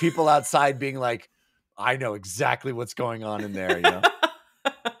and the people outside being like, I know exactly what's going on in there, you know.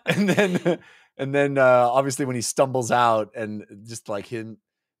 and then obviously when he stumbles out and just like him,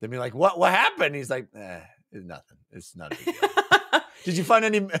 they'd be like, what happened? He's like, it's nothing. It's not a big deal. Did you find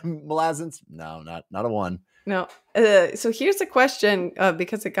any Malazans? No, not a one. No. So here's a question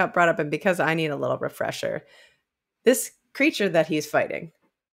because it got brought up and because I need a little refresher. This creature that he's fighting,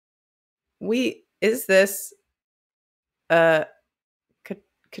 is this Kachin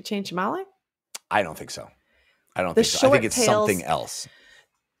Shamali? I don't think so. I think it's something else.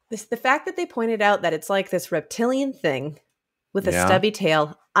 The fact that they pointed out that it's like this reptilian thing with a stubby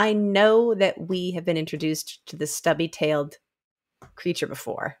tail. I know that we have been introduced to the stubby-tailed creature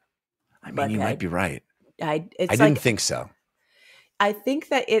before. I mean, you might be right. I didn't think so. I think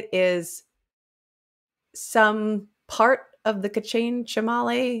that it is some part of the Kachin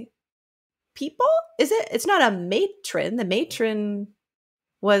Shamali people. Is it? It's not a matron. The matron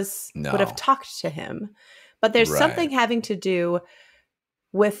would have talked to him, but there's something having to do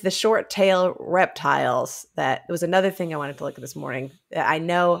with the short tail reptiles. That was another thing I wanted to look at this morning. I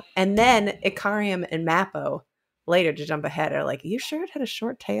know, and then Ikariam and Mappo later, to jump ahead, are like, "Are you sure it had a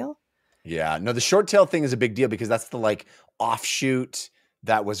short tail?" Yeah, no, the short tail thing is a big deal because that's the like offshoot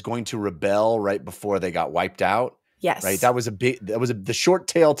that was going to rebel right before they got wiped out. Yes. Right. The short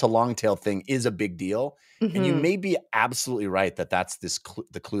tail to long tail thing is a big deal. Mm-hmm. And you may be absolutely right that that's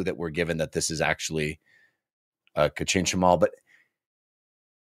the clue that we're given that this is actually Kachin Shamal. But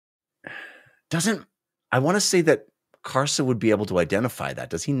I want to say that Karsa would be able to identify that.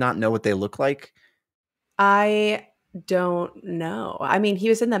 Does he not know what they look like? I don't know. I mean, he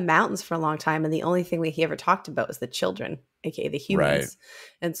was in the mountains for a long time, and the only thing he ever talked about was the children, aka the humans. Right.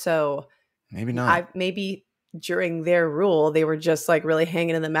 And so maybe not. Maybe during their rule, they were just like really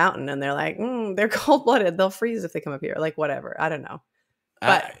hanging in the mountain, and they're like, they're cold-blooded. They'll freeze if they come up here. Like whatever. I don't know.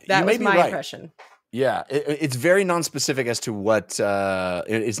 But that was my impression. Yeah, it's very non-specific as to what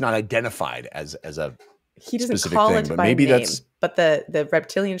it's not identified as a. He doesn't call it by name, but the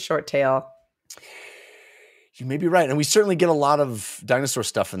reptilian short tail. You may be right, and we certainly get a lot of dinosaur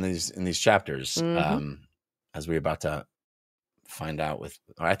stuff in these chapters, as we're about to find out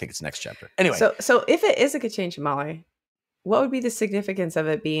I think it's next chapter. Anyway, so if it is a Kachin Shamali, what would be the significance of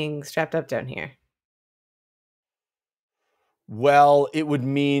it being strapped up down here? Well, it would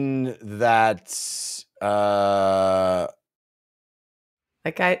mean that that's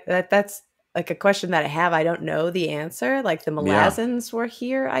like a question that I have. I don't know the answer. Like the Malazans were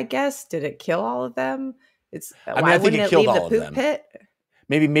here, I guess. Did it kill all of them? Why wouldn't it leave the poop pit?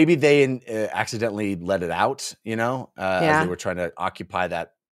 Maybe they accidentally let it out, as they were trying to occupy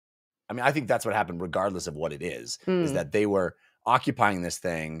that. I mean, I think that's what happened regardless of what it is that they were occupying this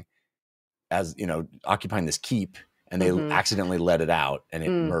thing occupying this keep, and they accidentally let it out, and it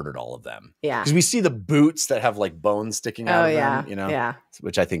murdered all of them. Yeah. Because we see the boots that have like bones sticking out of them,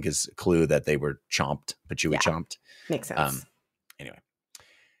 which I think is a clue that they were chomped, Chewie chomped. Makes sense. Anyway.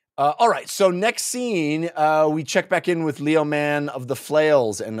 All right, so next scene, we check back in with Leo Man of the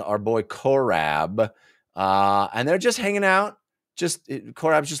Flails and our boy Korab, and they're just hanging out.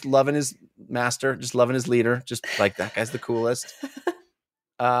 Korab's just loving his master, just loving his leader, just like that guy's the coolest.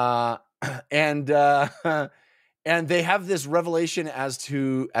 And they have this revelation as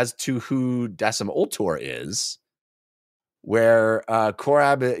to who Dasim Ultor is, where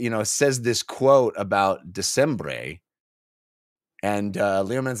Korab, says this quote about Decembre. And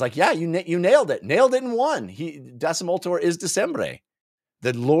Leoman's like, yeah, you nailed it. Nailed it and won. Decimultor is Decembre,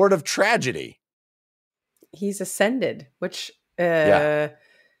 the Lord of Tragedy. He's ascended, which Yeah.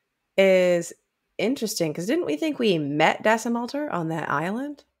 is interesting, because didn't we think we met Decimultor on that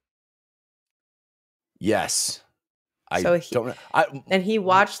island? Yes. And he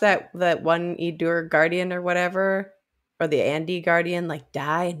watched that one Edur Guardian or whatever, or the Andy Guardian, like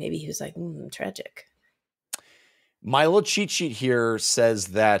die, and maybe he was like, tragic. My little cheat sheet here says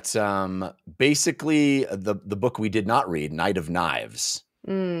that basically the book we did not read, Knight of Knives,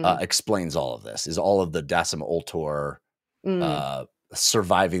 explains all of this. Is all of the Decimultor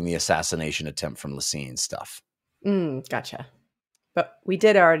surviving the assassination attempt from Lysine stuff. Gotcha. But we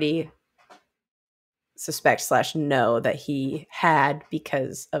did already suspect / know that he had,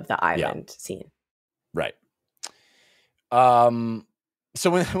 because of the island scene. Right. So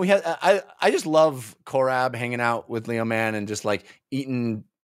when we had, I just love Korab hanging out with Leoman and just like eating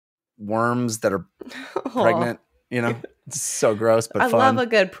worms that are pregnant. You know, it's so gross, but fun. I love a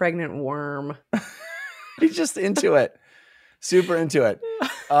good pregnant worm. He's just into it, super into it.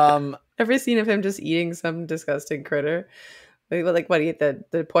 Every scene of him just eating some disgusting critter, like what he ate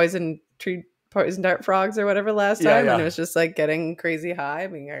the poison dart frogs or whatever last time, and it was just like getting crazy high. I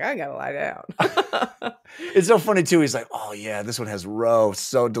mean, like, I gotta lie down. It's so funny too. He's like, "Oh yeah, this one has roe,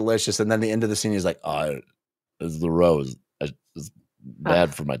 so delicious." And then the end of the scene, he's like, "Oh, the roe is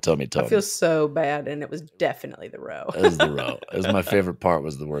bad for my tummy." I feel so bad, and it was definitely the roe. It was the roe. It was my favorite part.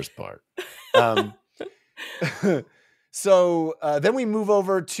 Was the worst part. So then we move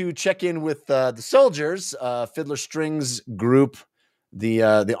over to check in with the soldiers, Fiddler Strings group,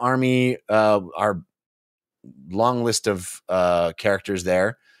 the army, our long list of characters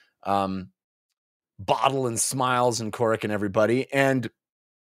there. Bottle and Smiles and Korik and everybody. And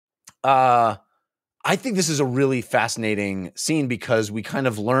I think this is a really fascinating scene, because we kind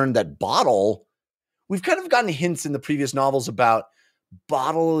of learned that Bottle, we've kind of gotten hints in the previous novels about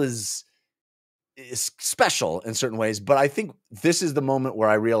Bottle is special in certain ways, but I think this is the moment where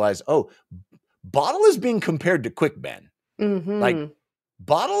I realize, Bottle is being compared to Quick Ben. Like,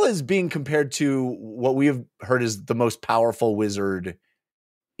 Bottle is being compared to what we have heard is the most powerful wizard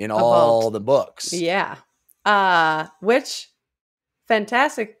in all the books. Yeah. Which,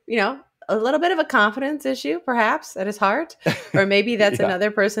 fantastic, a little bit of a confidence issue, perhaps, at his heart. Or maybe that's another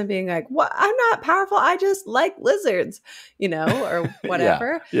person being like, "What? I'm not powerful. I just like lizards," or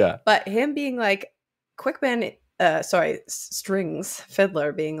whatever. Yeah. But him being like, Strings,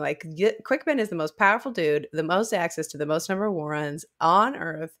 Fiddler being like, Quick Ben is the most powerful dude, the most access to the most number of warrens on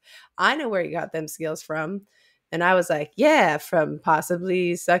Earth. I know where he got them skills from. And I was like, yeah, from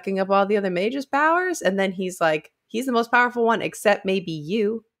possibly sucking up all the other mages' powers. And then he's like, he's the most powerful one, except maybe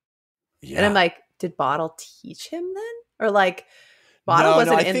you. Yeah. And I'm like, did Bottle teach him then? Or like, Bottle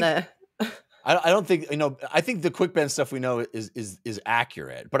wasn't in the... I don't think, I think the Quick Ben stuff we know is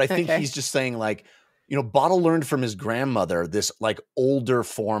accurate. But I think he's just saying like, Bottle learned from his grandmother this like older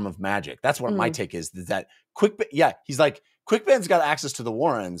form of magic. That's what my take is that Quick Ben, he's like, Quick Ben's got access to the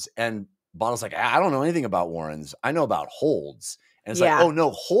Warrens, and Bottle's like, I don't know anything about Warrens. I know about Holds. And it's like, oh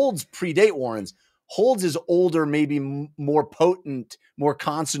no, Holds predate Warrens. Holds is older, maybe more potent, more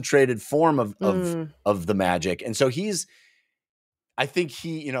concentrated form of the magic. And so I think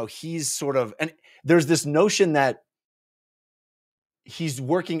he's sort of, and there's this notion that he's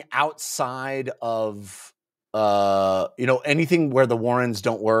working outside of, anything where the Warrens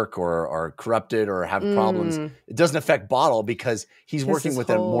don't work or are corrupted or have problems. It doesn't affect Bottle because he's working with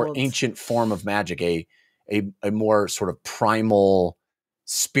a more ancient form of magic, a more sort of primal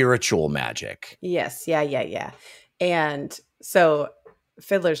spiritual magic. Yes. Yeah. And so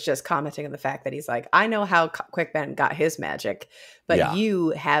Fiddler's just commenting on the fact that he's like, I know how Quick Ben got his magic, but you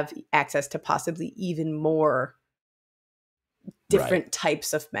have access to possibly even more different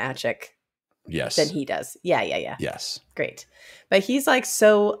types of magic than he does. Yeah. Yes. Great. But he's like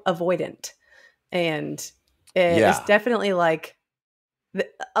so avoidant. And it's definitely like,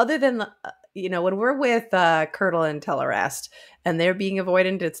 other than, when we're with Curdle and Telerast and they're being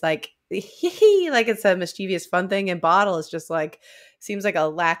avoidant, it's like, like it's a mischievous fun thing. And Bottle is just like, seems like a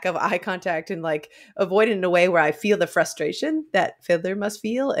lack of eye contact and like avoidant in a way where I feel the frustration that Fiddler must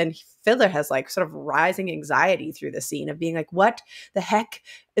feel. And Fiddler has like sort of rising anxiety through the scene of being like, what the heck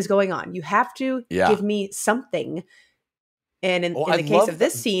is going on? You have to give me something. And in the case of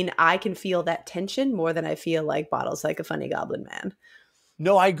this scene, I can feel that tension more than I feel like Bottle's like a funny goblin man.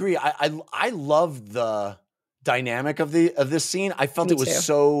 No, I agree. I love the dynamic of this scene. I felt it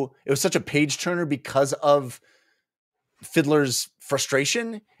was such a page turner because of Fiddler's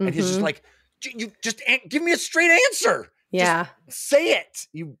frustration, and he's just like, "You just give me a straight answer. Yeah. Just say it.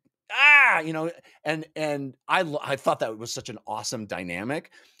 And I thought that was such an awesome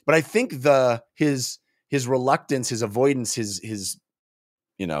dynamic. But I think his reluctance, his avoidance, his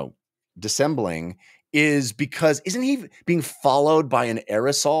dissembling is because isn't he being followed by an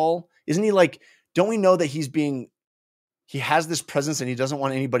aerosol? Isn't he like, don't we know that he has this presence and he doesn't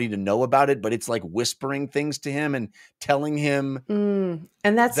want anybody to know about it, but it's like whispering things to him and telling him.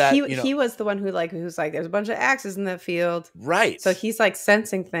 And that's he was the one who's like, there's a bunch of axes in that field. Right. So he's like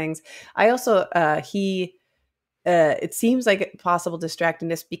sensing things. I also, it seems like possible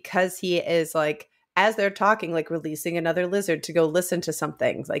distractingness because he is like, as they're talking, like releasing another lizard to go listen to some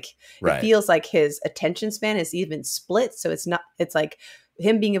things. Like it feels like his attention span is even split. So it's like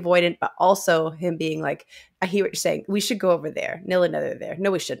him being avoidant, but also him being like, I hear what you're saying. We should go over there. Nil another there.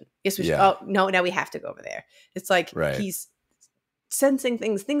 No, we shouldn't. Yes, we should. Oh, no, now we have to go over there. It's like he's sensing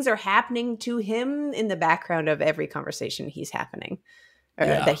things. Things are happening to him in the background of every conversation that he's having.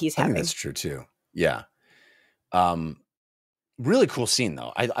 I think that's true too. Yeah. Really cool scene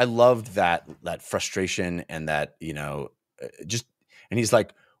though. I loved that frustration and that, and he's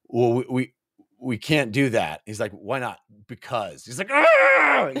like, well, we can't do that. He's like, why not? Because he's like,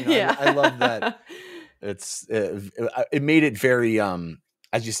 I love that. It made it very,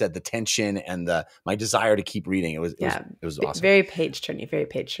 as you said, the tension and my desire to keep reading. It was awesome. Very page turny, very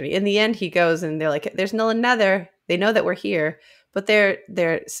page turny. In the end, he goes and they're like, there's no another. They know that we're here, but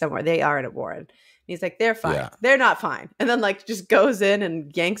they're somewhere. They are at a warren. And he's like, they're fine. Yeah. They're not fine. And then like just goes in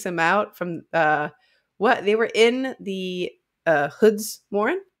and yanks him out from they were in the Hood's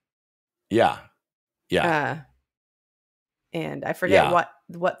warren. Yeah. Yeah. And I forget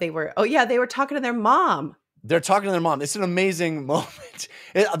what they were. Oh yeah, they were talking to their mom. They're talking to their mom. It's an amazing moment.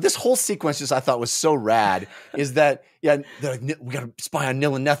 This whole sequence I thought was so rad is that, they're like, we got to spy on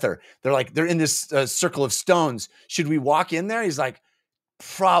Nil and Nether. They're like, they're in this circle of stones. Should we walk in there? He's like,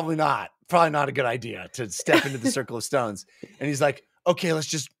 probably not. Probably not a good idea to step into the circle of stones. And he's like, okay, let's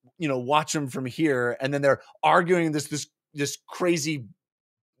just, watch them from here. And then they're arguing this crazy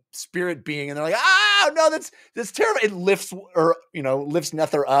spirit being. And they're like, no, that's terrible. It lifts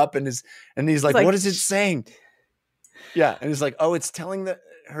Nether up and he's like, what is it saying? Yeah. And he's like, oh, it's telling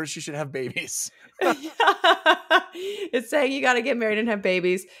her she should have babies. It's saying you got to get married and have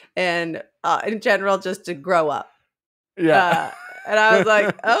babies. And in general, just to grow up. Yeah. And I was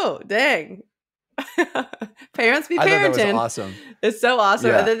like, oh, dang. Parents be parenting. I thought that was awesome. It's so awesome.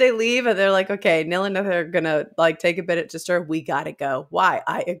 Yeah. And then they leave and they're like, okay, Nil and Nether are going to like take a minute to stir. We got to go. Why?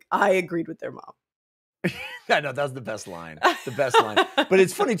 I agreed with their mom. I know, that was the best line. But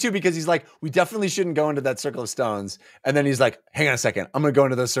it's funny too, because he's like, we definitely shouldn't go into that circle of stones. And then he's like, hang on a second. I'm going to go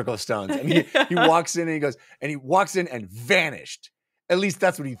into those circle of stones. And he walks in and he walks in and vanished. At least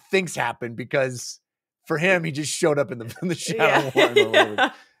that's what he thinks happened, because for him, he just showed up in the Shadow Warren or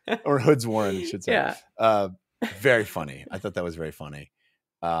whatever. Or Hood's Warren, I should say. Yeah. Very funny. I thought that was very funny.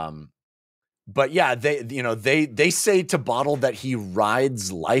 But yeah, they say to Bottle that he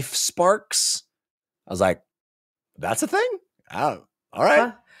rides life sparks. I was like, that's a thing? Oh, all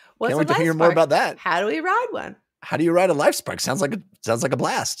right. Can't wait to hear more about that. How do we ride one? How do you ride a life spark? Sounds like a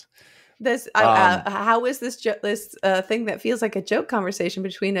blast. How is this thing that feels like a joke conversation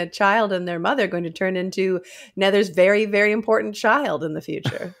between a child and their mother going to turn into Nether's very, very important child in the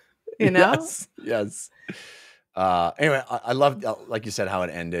future? Yes. Anyway, I loved, like you said, how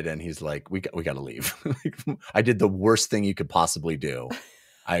it ended, and he's like, we got to leave. I did the worst thing you could possibly do.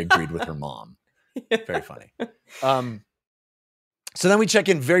 I agreed with her mom. Very funny. So then we check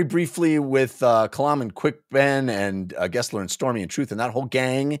in very briefly with Kalam and Quick Ben and Gessler and Stormy and Truth and that whole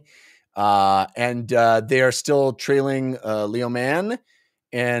gang. And they are still trailing Leo Man,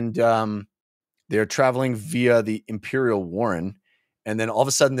 and they're traveling via the Imperial Warren. And then all of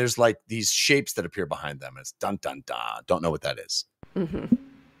a sudden there's like these shapes that appear behind them. It's dun, dun, dun. Don't know what that is. Mm-hmm.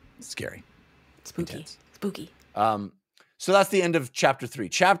 Scary. Spooky. Intense. Spooky. So that's the end of chapter 3.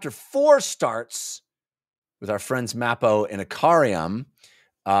 Chapter 4 starts with our friends Mappo and Ikariam.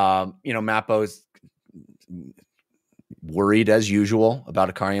 Mappo is worried as usual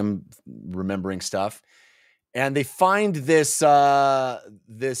about Ikariam remembering stuff. And they find this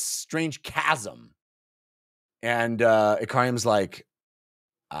strange chasm. And Ikariam's like,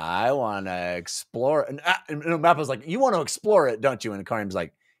 I want to explore. And Mappo's like, you want to explore it, don't you? And Ikariam's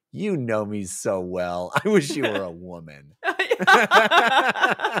like, you know me so well. I wish you were a woman.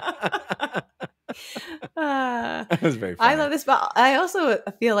 That was very funny. I love this, but I also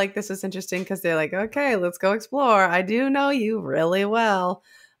feel like this was interesting because they're like, okay, let's go explore. I do know you really well.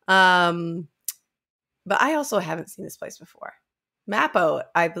 But I also haven't seen this place before. Mappo,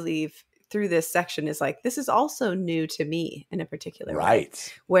 I believe, through this section is like, this is also new to me in a particular way.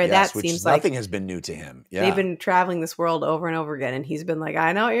 Right. Where Yes, that which seems like nothing has been new to him. Yeah. they've been traveling this world over and over again. And he's been like,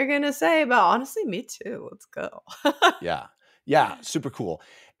 I know what you're going to say, but honestly, me too. Let's go. Yeah. Yeah. Super cool.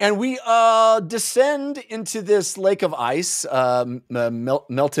 And we descend into this lake of ice,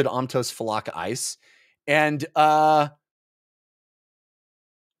 melted Amtos Falak ice. And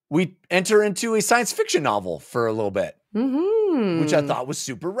we enter into a science fiction novel for a little bit, which I thought was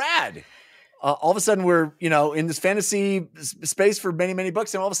super rad. All of a sudden we're, in this fantasy space for many, many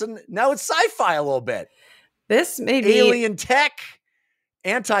books. And all of a sudden now it's sci-fi a little bit. This made me... Alien tech,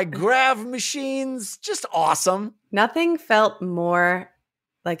 anti-grav machines, just awesome. Nothing felt more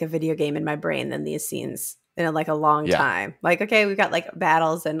like a video game in my brain than these scenes in a long time. Like, okay, we've got like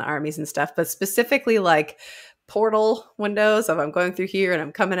battles and armies and stuff, but specifically like portal windows of I'm going through here and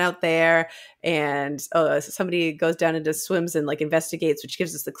I'm coming out there, and somebody goes down and just swims and like investigates, which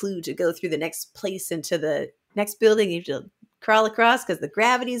gives us the clue to go through the next place into the next building. You have to crawl across because the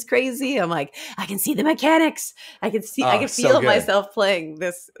gravity is crazy. I'm like, I can see the mechanics. I can feel myself playing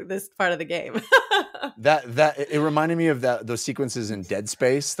this part of the game. that it reminded me of those sequences in Dead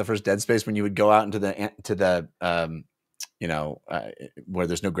Space, the first Dead Space, when you would go out into the where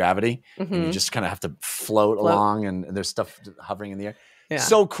there's no gravity, and you just kind of have to float along, and there's stuff hovering in the air. Yeah.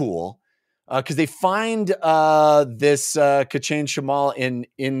 So cool. Because they find this Kachain Shamal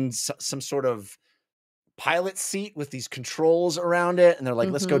in some sort of pilot seat with these controls around it, and they're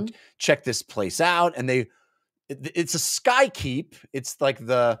like, let's go check this place out. And it's a sky keep. It's like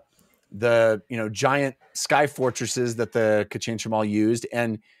the giant sky fortresses that the Kachain Shamal used,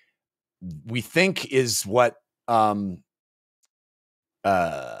 and we think is what Moonspawn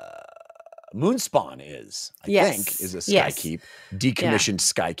is. I think is a sky keep, decommissioned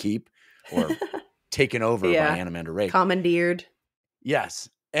sky keep, or taken over by Animander Ray, commandeered. Yes,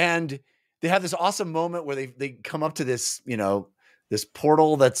 and they have this awesome moment where they come up to this this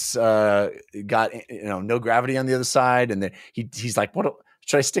portal that's got no gravity on the other side, and he's like, what?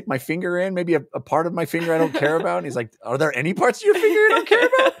 Should I stick my finger in? Maybe a part of my finger I don't care about. And he's like, are there any parts of your finger you don't care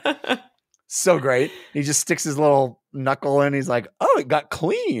about? So great. He just sticks his little knuckle in. He's like, oh, it got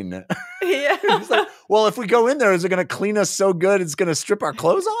clean. Yeah. He's like, well, if we go in there, is it going to clean us so good it's going to strip our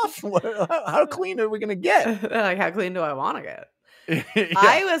clothes off? How clean are we going to get? Like, how clean do I want to get?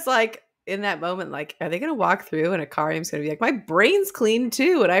 I was like, in that moment, like, are they going to walk through and Akarium's going to be like, my brain's clean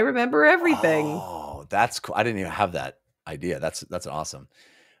too, and I remember everything. Oh, that's cool. I didn't even have that idea. That's awesome.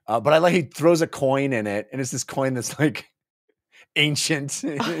 But I like he throws a coin in it, and it's this coin that's like ancient.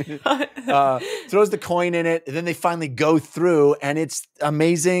 Throws the coin in it, and then they finally go through, and it's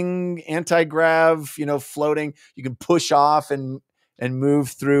amazing anti-grav, floating. You can push off and move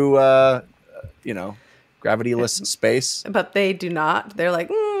through gravityless space. But they do not. They're like,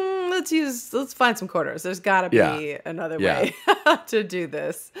 let's find some quarters. There's got to be another way to do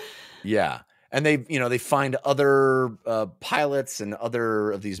this. Yeah. And they find other pilots and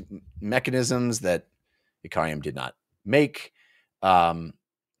other of these mechanisms that Ikariam did not make.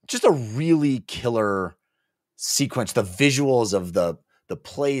 Just a really killer sequence. The visuals of the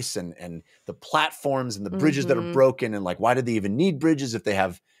place and the platforms and the bridges that are broken, and like, why did they even need bridges if they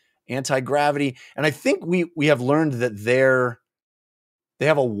have anti-gravity? And I think we have learned that they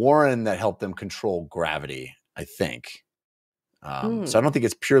have a warren that helped them control gravity, I think. So I don't think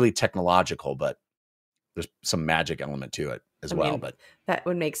it's purely technological, but there's some magic element to it as well. But that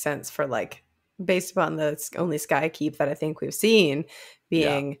would make sense for like, based upon the only sky keep that I think we've seen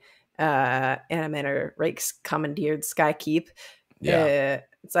being Animander Rake's commandeered sky keep. Yeah.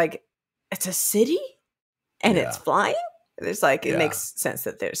 It's like, it's a city and it's flying. There's like, it makes sense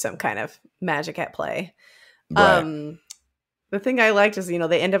that there's some kind of magic at play. Right. The thing I liked is,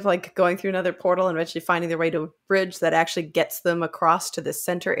 they end up like going through another portal and eventually finding their way to a bridge that actually gets them across to the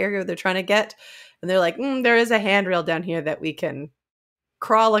center area they're trying to get. And they're like, there is a handrail down here that we can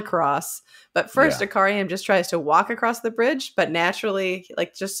crawl across. But first, Akariam just tries to walk across the bridge, but naturally,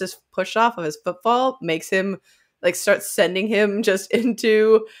 like, just this push off of his footfall makes him like start sending him just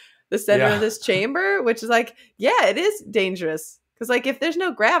into the center of this chamber, which is like, it is dangerous. Because like, if there's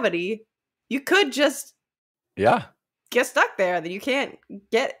no gravity, you could just get stuck there, then you can't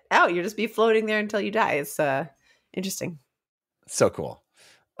get out. You'll just be floating there until you die. It's interesting. So cool.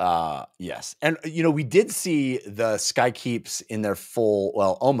 Yes. And, we did see the Sky Keeps in their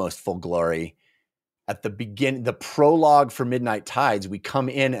almost full glory at the beginning, the prologue for Midnight Tides. We come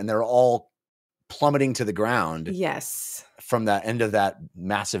in and they're all plummeting to the ground. Yes. From the end of that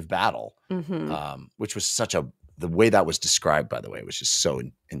massive battle, which was the way that was described, by the way, was just so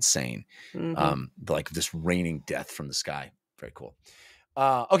insane. Like this raining death from the sky. Very cool.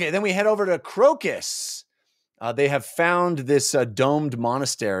 Okay, then we head over to Crocus. They have found this domed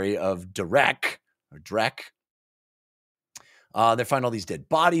monastery of Drek. They find all these dead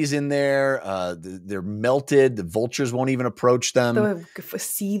bodies in there. They're melted. The vultures won't even approach them. The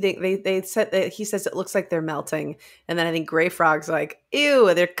seething. They said that he says it looks like they're melting, and then I think Gray Frog's like,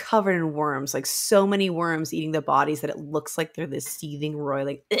 ew, they're covered in worms, like so many worms eating the bodies that it looks like they're this seething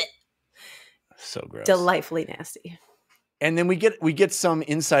roiling. So gross, delightfully nasty. And then we get some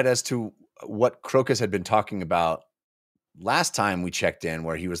insight as to what Crocus had been talking about last time we checked in,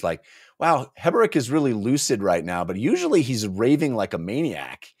 where he was like, wow, Heberick is really lucid right now, but usually he's raving like a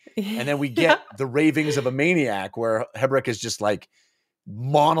maniac. And then we get the ravings of a maniac where Heberick is just like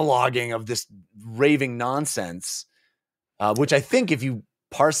monologuing of this raving nonsense, which I think if you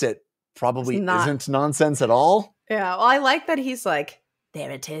parse it, probably isn't nonsense at all. Yeah, well, I like that he's like,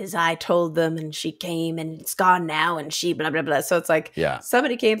 there it is, I told them and she came and it's gone now and she blah, blah, blah. So it's like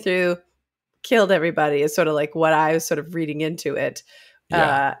somebody came through, killed everybody is sort of like what I was sort of reading into it.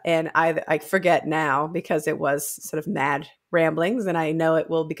 Yeah. And I forget now because it was sort of mad ramblings, and I know it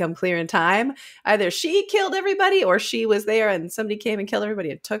will become clear in time. Either she killed everybody or she was there and somebody came and killed everybody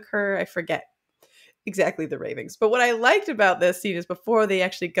and took her. I forget exactly the ravings. But what I liked about this scene is before they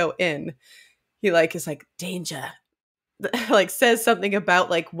actually go in, he is like, danger. Like says something about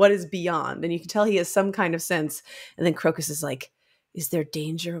like what is beyond. And you can tell he has some kind of sense. And then Crocus is like, is there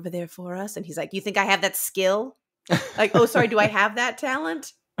danger over there for us? And he's like, you think I have that skill? Like, oh, sorry, do I have that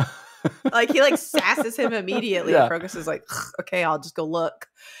talent? Like, he like sasses him immediately. Yeah. Crocus is like, okay, I'll just go look.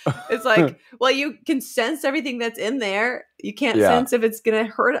 It's like, well, you can sense everything that's in there. You can't sense if it's going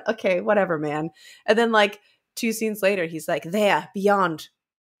to hurt. Okay, whatever, man. And then like 2 scenes later, he's like, there, beyond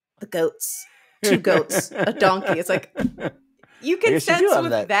the goats, 2 goats, a donkey. It's like, you can sense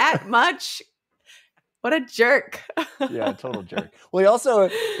with that much. What a jerk. Yeah, total jerk. Well, he also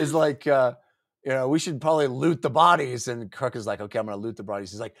is like, we should probably loot the bodies. And Crook is like, okay, I'm going to loot the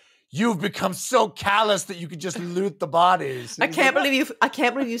bodies. He's like, you've become so callous that you could just loot the bodies. I can't believe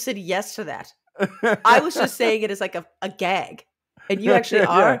you said yes to that. I was just saying it as like a gag. And you actually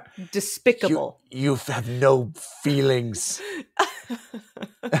are despicable. You have no feelings.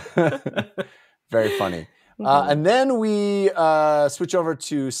 Very funny. Mm-hmm. And then we switch over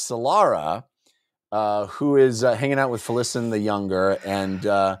to Solara, who is hanging out with Felicin the Younger, and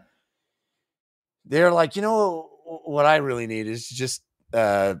they're like, what I really need is just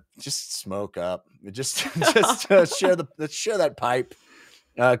smoke up, just share that pipe,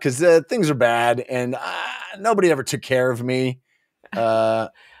 because things are bad, and nobody ever took care of me. I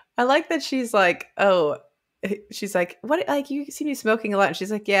like that she's like, what? Like, you see me smoking a lot, and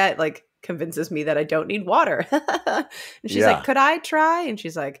she's like, yeah, it like convinces me that I don't need water. And she's like, could I try? And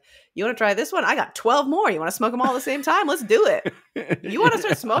she's like, you want to try this one? I got 12 more. You want to smoke them all at the same time? Let's do it. You want to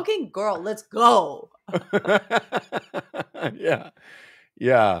start smoking? Girl, let's go.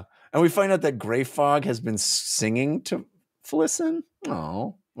 Yeah. And we find out that Grey Fog has been singing to Felicin.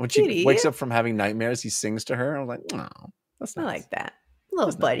 Oh, when she wakes up from having nightmares, he sings to her. I was like, oh, that's nice. I like that.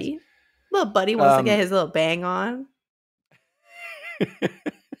 Little buddy. Nice. Little buddy wants to get his little bang on.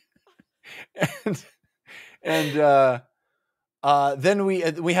 and then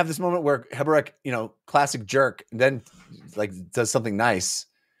we have this moment where Heberick, classic jerk, then like does something nice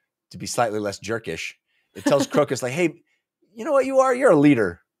to be slightly less jerkish. It tells Crocus like, hey, you know what you are? You're a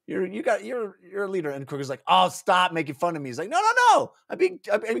leader. You're a leader. And Crocus is like, oh, stop making fun of me. He's like, no. I'm being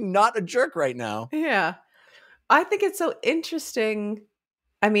not a jerk right now. Yeah. I think it's so interesting.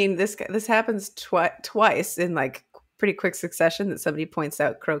 I mean, this happens twice in like pretty quick succession that somebody points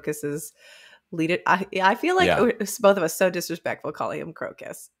out Crocus's leader. I feel like both of us so disrespectful calling him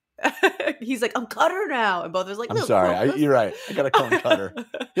Crocus. He's like, I'm Cutter now, and both of us like, I'm sorry, you're right. I gotta call him Cutter.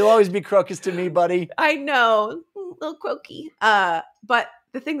 He'll always be Crocus to me, buddy. I know, little croaky. But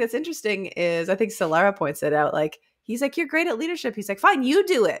the thing that's interesting is, I think Solara points it out. Like, he's like, you're great at leadership. He's like, fine, you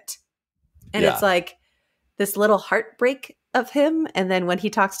do it. And it's like this little heartbreak of him. And then when he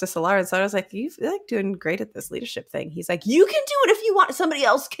talks to Solara, Solara's like, you're like doing great at this leadership thing. He's like, you can do it if you want. Somebody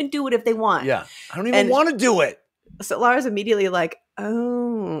else can do it if they want. Yeah. I don't even want to do it. Solara's immediately like,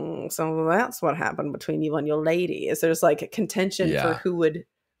 oh, so that's what happened between you and your lady. Is there's like a contention for who would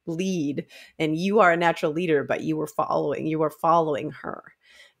lead, and you are a natural leader, but you were following her.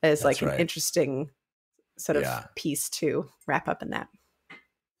 It's like an interesting sort of piece to wrap up in that.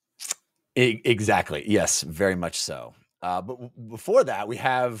 Exactly. Yes, very much so. But before that, we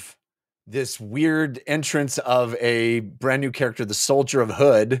have this weird entrance of a brand new character, the Soldier of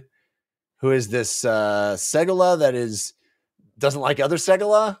Hood, who is this Segala that doesn't like other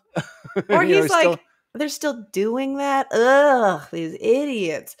Segala. Or he's like, They're still doing that? Ugh, these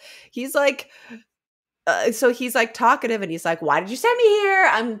idiots. He's like, so he's like talkative and he's like, why did you send me here?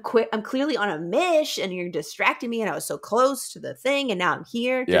 I'm clearly on a mission and you're distracting me and I was so close to the thing and now I'm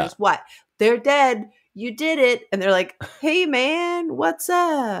here. Yeah. Just what? They're dead. You did it. And they're like, hey man, what's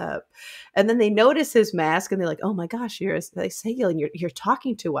up? And then they notice his mask and they're like, oh my gosh, you're a Sahil and you're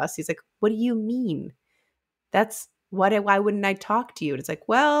talking to us. He's like, what do you mean? That's why wouldn't I talk to you? And it's like,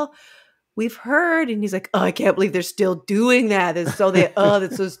 well, we've heard. And he's like, oh, I can't believe they're still doing that. That's so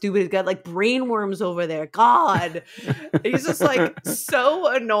stupid. He's got like brain worms over there. God. And he's just like so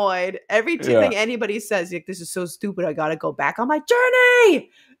annoyed. Every thing anybody says, he's like, this is so stupid. I got to go back on my journey.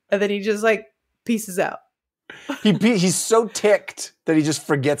 And then he just like pieces out. He's so ticked that he just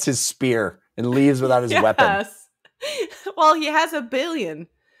forgets his spear and leaves without his weapon. Well, he has a billion.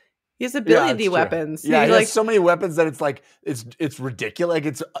 He has a billion D weapons. Yeah, he has so many weapons that it's like it's ridiculous. Like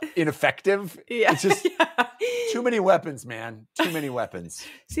it's ineffective. Yeah, it's just too many weapons, man. Too many weapons.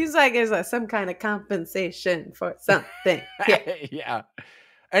 Seems like there's some kind of compensation for something. Yeah.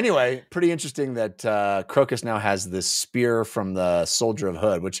 Anyway, pretty interesting that Crocus now has this spear from the Soldier of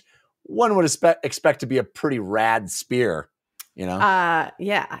Hood, which one would expect to be a pretty rad spear. You know?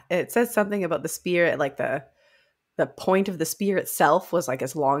 Yeah. It says something about the spear, like the point of the spear itself was like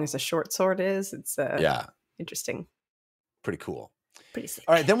as long as a short sword is. It's interesting. Pretty cool. Pretty sick.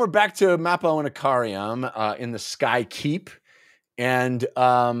 All right, then we're back to Mappo and Ikariam in the Sky Keep. And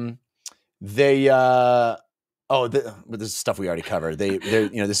this is stuff we already covered. They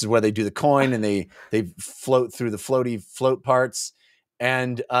this is where they do the coin and they float through the float parts.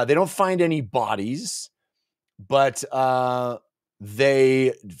 And they don't find any bodies, but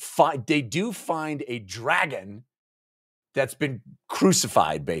they do find a dragon that's been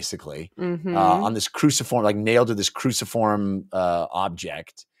crucified, basically, on this cruciform, like nailed to this cruciform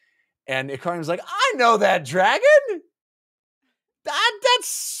object. And Ikariam's like, I know that dragon. That's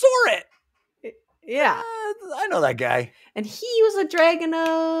Sorit. Yeah. I know that guy. And he was a dragon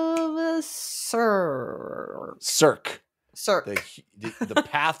of Cirque. The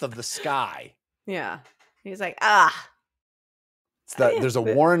path of the sky. Yeah. He's like, there's a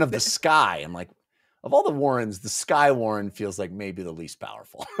Warren of the Sky. I'm like, of all the Warrens, the Sky Warren feels like maybe the least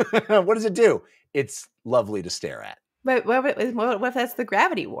powerful. What does it do? It's lovely to stare at. But what if that's the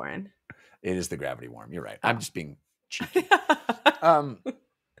Gravity Warren? It is the Gravity Warren. You're right. I'm just being cheeky.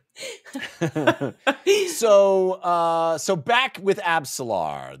 So back with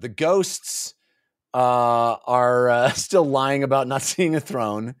Absolar. The ghosts are still lying about not seeing a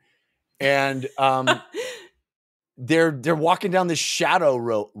throne. And they're walking down this shadow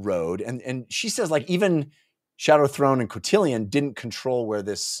road, and she says like even Shadow Throne and Cotillion didn't control where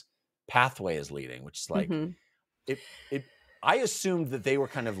this pathway is leading, which is like I assumed that they were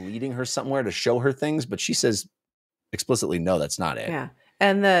kind of leading her somewhere to show her things, but she says explicitly no, that's not it. Yeah,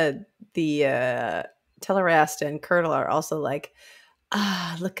 and the Tellerrast and Curdle are also like,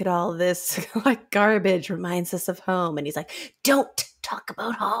 look at all this like garbage, reminds us of home, and he's like, don't talk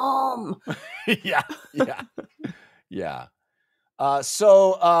about home. Yeah.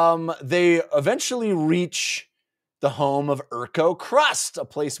 So they eventually reach the home of Urko Crust, a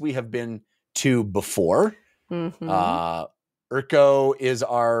place we have been to before. Urko is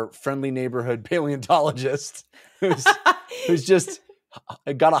our friendly neighborhood paleontologist who's just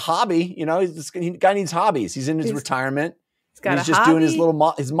got a hobby. You know, guy needs hobbies. He's in his retirement. He's just doing his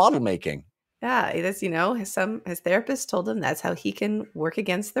his model making. Yeah, that's his therapist told him that's how he can work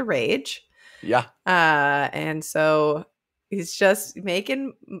against the rage. Yeah. And so he's just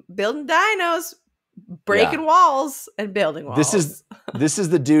building dinos, breaking walls and building walls. This is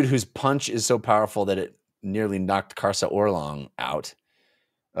the dude whose punch is so powerful that it nearly knocked Karsa Orlong out.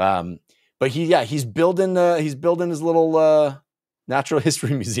 But he's building his little natural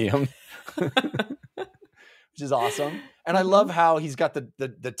history museum, which is awesome. And I love how he's got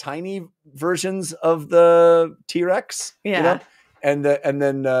the tiny versions of the T-Rex. Yeah. You know? And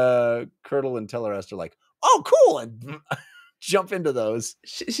then Curdle and Tellerrast are like, oh, cool, and jump into those.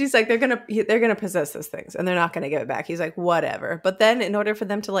 She's like, they're gonna possess those things, and they're not gonna give it back. He's like, whatever. But then, in order for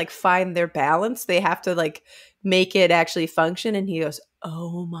them to like find their balance, they have to like make it actually function. And he goes,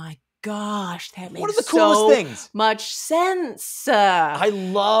 oh my gosh, that makes one of the coolest things. Much sense. I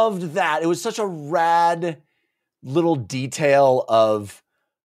loved that. It was such a rad little detail of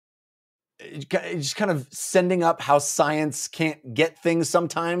just kind of sending up how science can't get things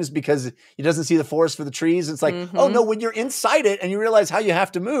sometimes because he doesn't see the forest for the trees. It's like, oh no, when you're inside it and you realize how you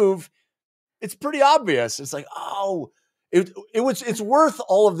have to move, it's pretty obvious. It's like, oh, it's worth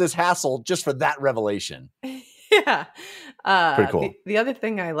all of this hassle just for that revelation. Yeah. Pretty cool. The other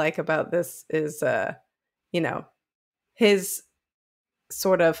thing I like about this is, his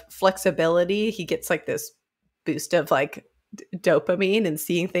sort of flexibility. He gets like this boost of like dopamine and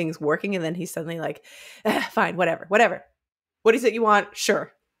seeing things working. And then he's suddenly like, fine, whatever. What is it you want?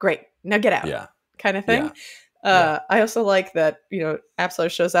 Sure. Great. Now get out. Yeah. Kind of thing. I also like that, Absolar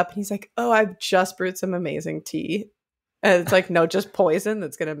shows up and he's like, oh, I've just brewed some amazing tea. And it's like, no, just poison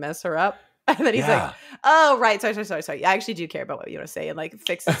that's going to mess her up. And then he's like, oh, right. Sorry. I actually do care about what you want to say and like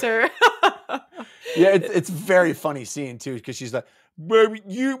fixes her. Yeah, it's a very funny scene too, because she's like, "Baby,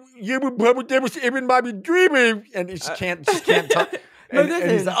 you was even my dreaming," and she can't talk. And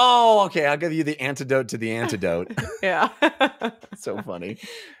he's like, "Oh, okay, I'll give you the antidote to the antidote." Yeah, so funny.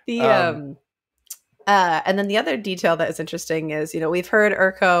 And then the other detail that is interesting is, we've heard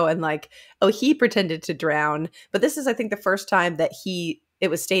Urko and like, oh, he pretended to drown, but this is, I think, the first time that it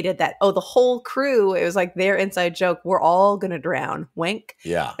was stated that, oh, the whole crew, it was like their inside joke, we're all gonna drown, wink.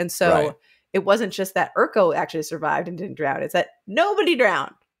 Yeah, and so. It wasn't just that Urko actually survived and didn't drown. It's that nobody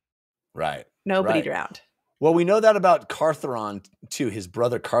drowned. Right. Nobody drowned. Well, we know that about Cartheron too. His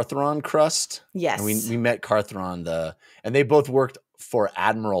brother Cartheron Crust. Yes. And we met Cartheron and they both worked for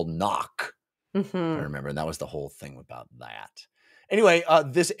Admiral Nock. Mm-hmm. I remember, and that was the whole thing about that. Anyway,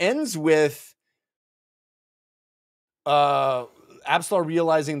 this ends with Absolar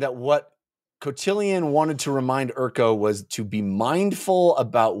realizing that what Cotillion wanted to remind Urko was to be mindful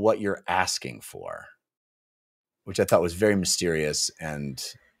about what you're asking for, which I thought was very mysterious and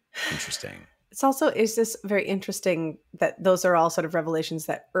interesting. It's this very interesting that those are all sort of revelations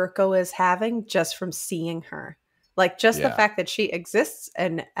that Urko is having just from seeing her. Like just the fact that she exists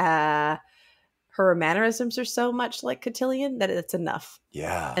and her mannerisms are so much like Cotillion that it's enough.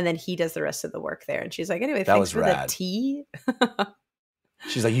 Yeah. And then he does the rest of the work there. And she's like, anyway, thanks for the tea.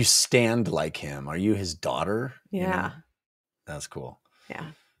 She's like, you stand like him. Are you his daughter? Yeah. That's cool. Yeah.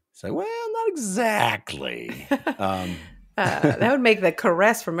 It's like, well, not exactly. That would make the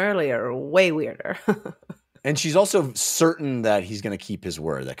caress from earlier way weirder. And she's also certain that he's going to keep his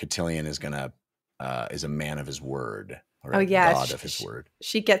word, that Cotillion is a man of his word. Or God of his word.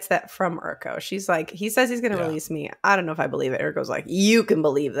 She gets that from Urko. She's like, he says he's going to release me. I don't know if I believe it. Urko's like, you can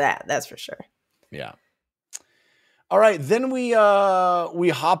believe that. That's for sure. Yeah. All right, then we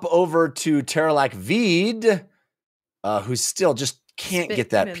hop over to Terralac Veed, who still just can't get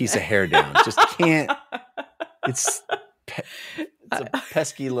that piece of hair down. Just can't. It's a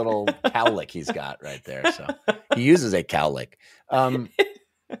pesky little cowlick he's got right there. So he uses a cowlick, and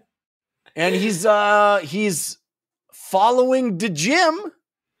he's following Jim.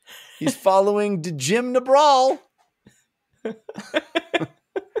 He's following Jim Nabral.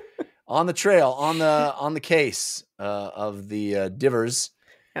 On the trail, on the case of the Divers.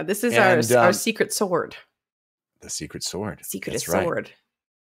 Now this is our secret sword. The secret sword. Secret sword.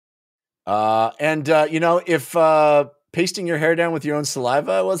 If pasting your hair down with your own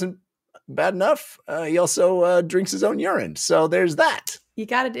saliva wasn't bad enough, he also drinks his own urine. So there's that. You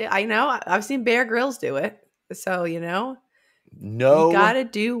got to do. I know. I've seen Bear Grylls do it. So no, you got to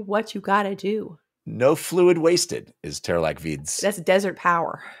do what you got to do. No fluid wasted is Terralac Veed's. That's desert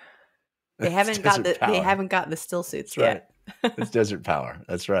power. They haven't got the still suits yet. Right. It's desert power.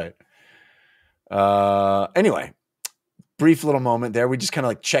 That's right. Anyway, brief little moment there. We just kind of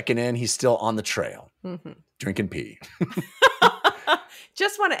like checking in. He's still on the trail, drinking pee.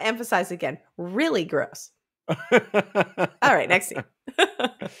 Just want to emphasize again, really gross. All right, next scene.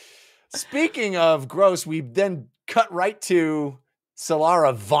 Speaking of gross, we then cut right to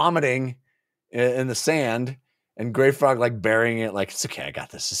Solara vomiting in the sand. And Grey Frog like burying it, like, it's okay, I got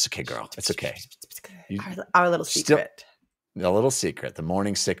this. It's okay, girl. It's okay. Our little secret. A little secret, the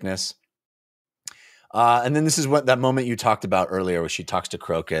morning sickness. And then this is what that moment you talked about earlier, where she talks to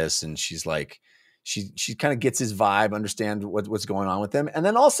Crocus and she's like, she kind of gets his vibe, understand what's going on with him. And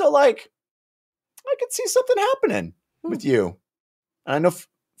then also like, I could see something happening with you. And I know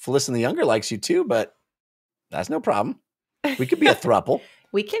Felicity the Younger likes you too, but that's no problem. We could be a throuple.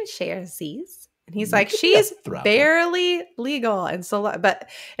 We can share these. And he's like, she's barely legal. And so, and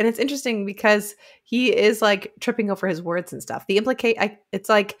it's interesting because he is like tripping over his words and stuff. It's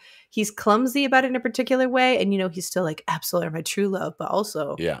like he's clumsy about it in a particular way. And, he's still like, absolutely my true love. But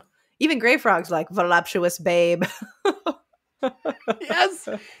also, even Grey Frog's like, voluptuous babe. Yes.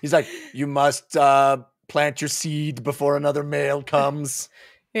 He's like, you must plant your seed before another male comes.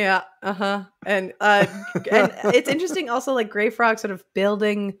 Yeah. And it's interesting also like Grey Frog sort of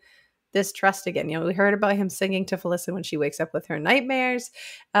building this trust again. We heard about him singing to Felicity when she wakes up with her nightmares,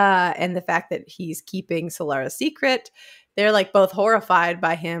 and the fact that he's keeping Solara's secret. they're like both horrified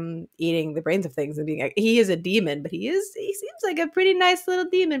by him eating the brains of things and being like, he is a demon, but he seems like a pretty nice little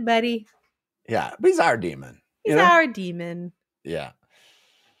demon, buddy. Yeah, but he's our demon. He's our demon. Yeah.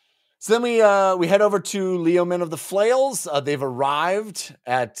 So then we head over to Leo Men of the Flails. They've arrived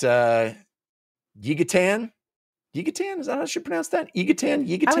at Yigatan. Yigatan? Is that how I should pronounce that?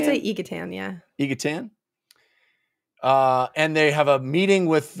 Yigatan? I would say Yigatan, yeah. Yigatan. And they have a meeting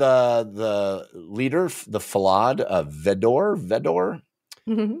with the leader, the Falad, Vedor.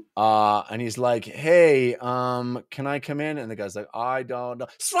 Mm-hmm. And he's like, hey, can I come in? And the guy's like, I don't know.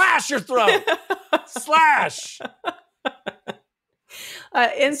 Slash your throat! Slash!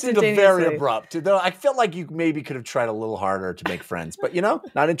 It seemed very abrupt. Though I felt like you maybe could have tried a little harder to make friends, but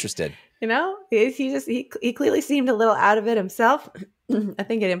not interested. He clearly seemed a little out of it himself. I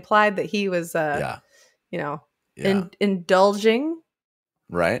think it implied that he was, indulging,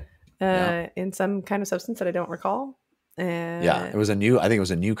 right? In some kind of substance that I don't recall. It was a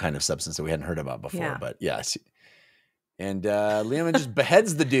new kind of substance that we hadn't heard about before. Yeah. But yes, and Leoman just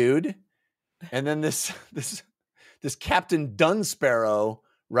beheads the dude, and then this Captain Dunsparrow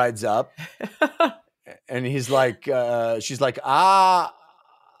rides up, and he's like, she's like,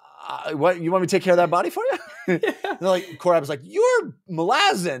 what, you want me to take care of that body for you? Yeah. And they're like, Korab's like, you're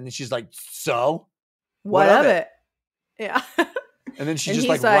Malazan, and she's like, so what of it? Yeah. And then she just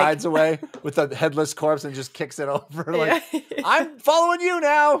like rides away with a headless corpse and just kicks it over. Like, I'm following you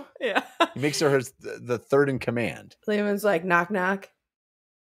now. Yeah. He makes her the third in command. Lehman's like, knock, knock.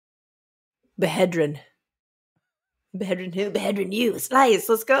 Behedrin. Behedrin who? Behedrin you. Slice.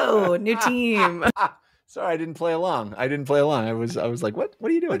 Let's go. New team. Sorry, I didn't play along. I was like, what are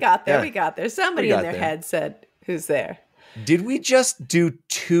you doing? We got there. Somebody in their head said, who's there? Did we just do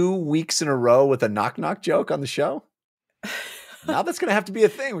 2 weeks in a row with a knock knock joke on the show? Now that's going to have to be a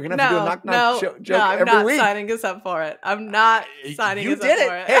thing. We're going to have to do a knock knock joke every week. No, I'm not signing us up for it. I'm not signing us up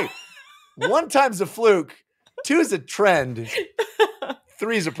for it. Hey, 1 time's a fluke. 2 is a trend.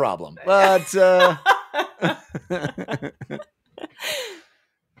 3 is a problem. But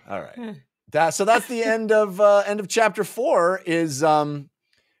all right. So that's the end of chapter 4. Is now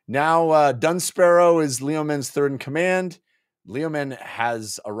Dunsparrow is Leoman's third in command. Leoman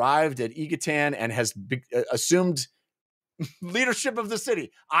has arrived at Yigatan and has assumed leadership of the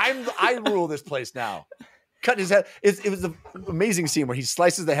city. I rule this place now. Cut his head. It was an amazing scene where he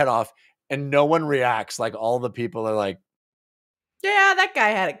slices the head off and no one reacts. Like all the people are like, yeah, that guy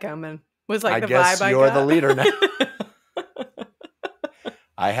had it coming. Was like I the guess vibe you're I got. the leader now.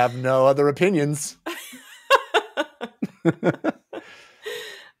 I have no other opinions.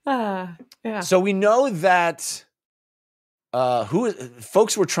 Yeah. So we know that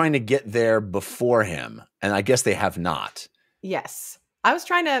folks were trying to get there before him, and I guess they have not. Yes. I was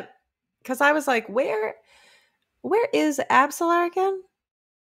trying to, because I was like, where is Absalar again?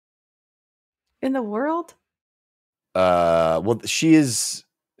 In the world? Well, she was,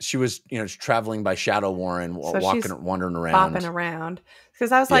 traveling by Shadow Warren, wandering around. Bopping around.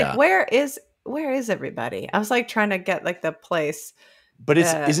 Because I was like, where is everybody? I was like trying to get like the place. But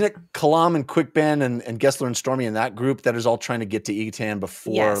isn't it Kalam and Quickben and Gessler and Stormy and that group that is all trying to get to Yigatan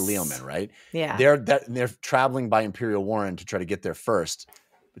before Leoman, right? Yeah. They're traveling by Imperial Warren to try to get there first.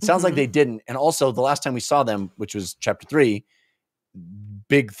 It sounds like they didn't. And also the last time we saw them, which was chapter 3,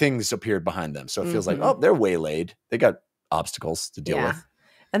 big things appeared behind them. So it feels like, oh, they're waylaid. They got obstacles to deal with.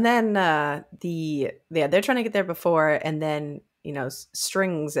 And then they're trying to get there before, and then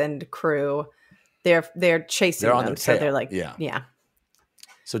Strings and crew, they're chasing them. Their so tail. They're like, yeah.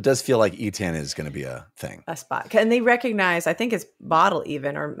 So it does feel like Yigatan is going to be a thing. A spot. And they recognize, I think it's Bottle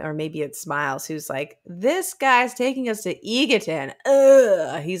even, or maybe it's Smiles, who's like, this guy's taking us to Yigatan.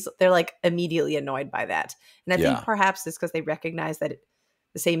 They're like immediately annoyed by that. And I think perhaps it's because they recognize that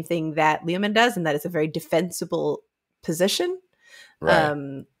the same thing that Leoman does, and that it's a very defensible position.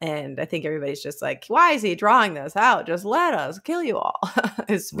 Right. And I think everybody's just like, why is he drawing this out? Just let us kill you all.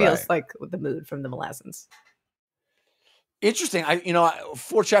 It feels like the mood from the Malazans. Interesting.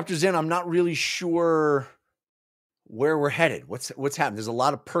 4 chapters in, I'm not really sure where we're headed. What's happening? There's a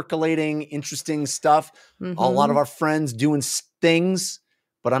lot of percolating, interesting stuff. A lot of our friends doing things,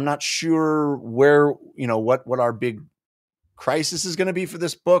 but I'm not sure where, what our big crisis is going to be for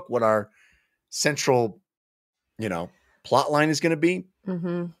this book, what our central, plot line is going to be.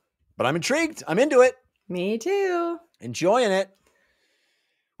 But I'm intrigued. I'm into it. Me too. Enjoying it.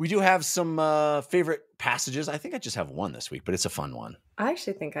 We do have some favorite passages. I think I just have 1 this week, but it's a fun one. I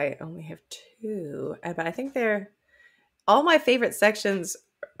actually think I only have 2, but I think all my favorite sections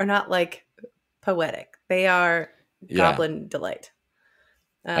are not like poetic. They are Goblin delight.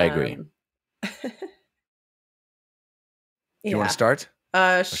 I agree. Do you want to start?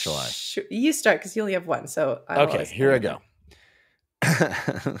 Shall I? You start because you only have one. So okay, here I go.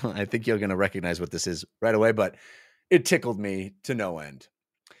 I think you're going to recognize what this is right away, but it tickled me to no end.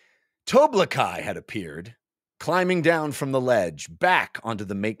 Toblakai had appeared, climbing down from the ledge back onto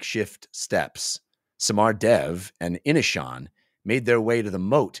the makeshift steps. Samar Dev and Inishan made their way to the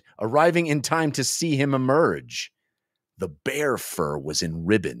moat, arriving in time to see him emerge. The bear fur was in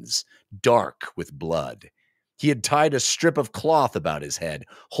ribbons, dark with blood. He had tied a strip of cloth about his head,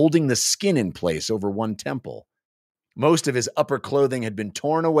 holding the skin in place over one temple. Most of his upper clothing had been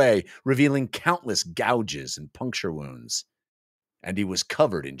torn away, revealing countless gouges and puncture wounds. And he was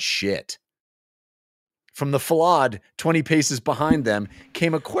covered in shit. From the Falad, 20 paces behind them,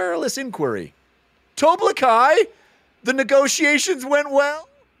 came a querulous inquiry. Toblakai, the negotiations went well?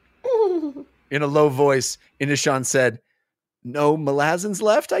 In a low voice, Inishan said, No Malazans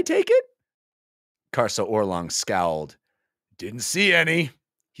left, I take it? Karsa Orlong scowled. Didn't see any.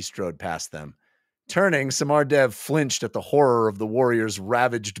 He strode past them. Turning, Samardev flinched at the horror of the warrior's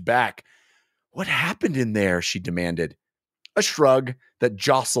ravaged back. What happened in there? She demanded. A shrug that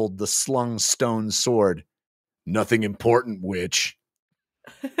jostled the slung stone sword. Nothing important, witch.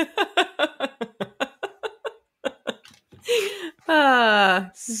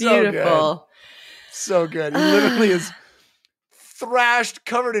 Beautiful. So good. He literally is thrashed,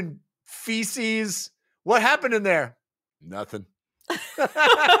 covered in feces. What happened in there? Nothing. That's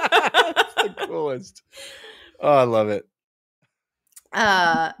the coolest. Oh, I love it.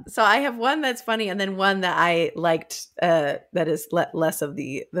 So I have one that's funny and then one that I liked that is less of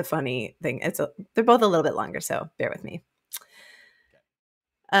the funny thing. They're both a little bit longer, so bear with me.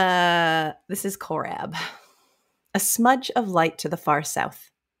 This is Korab. A smudge of light to the far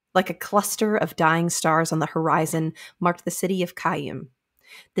south, like a cluster of dying stars on the horizon, marked the city of Kayum.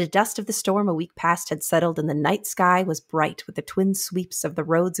 The dust of the storm a week past had settled, and the night sky was bright with the twin sweeps of the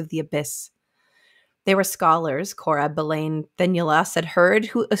roads of the abyss. There were scholars, Korab, Belaine, Thenulas had heard,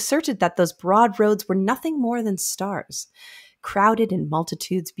 who asserted that those broad roads were nothing more than stars, crowded in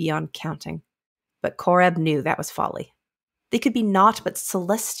multitudes beyond counting. But Korab knew that was folly. They could be naught but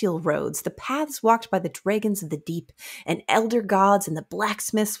celestial roads, the paths walked by the dragons of the deep, and elder gods and the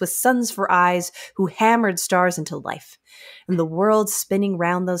blacksmiths with suns for eyes who hammered stars into life. And the worlds spinning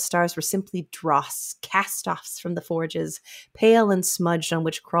round those stars were simply dross, cast-offs from the forges, pale and smudged, on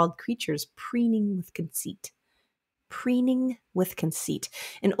which crawled creatures preening with conceit. Preening with conceit.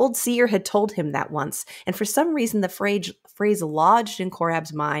 An old seer had told him that once, and for some reason the phrase lodged in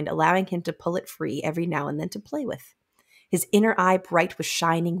Korab's mind, allowing him to pull it free every now and then to play with. His inner eye bright with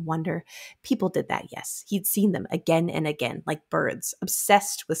shining wonder. People did that, yes. He'd seen them again and again, like birds,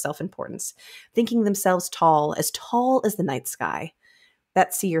 obsessed with self-importance, thinking themselves tall as the night sky.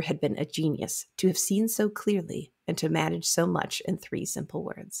 That seer had been a genius, to have seen so clearly and to manage so much in 3 simple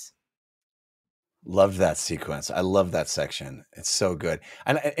words. Loved that sequence. I love that section. It's so good.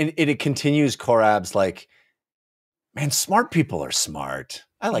 And it continues Korab's like, man, smart people are smart.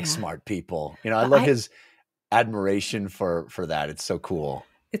 I like smart people. You know, I love his admiration for that. It's so cool.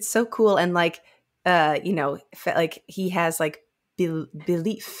 It's so cool. And like, like he has like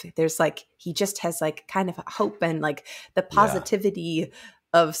belief. There's like, he just has like kind of hope and like the positivity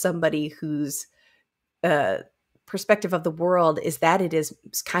of somebody whose perspective of the world is that it is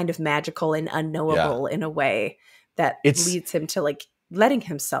kind of magical and unknowable in a way that leads him to like letting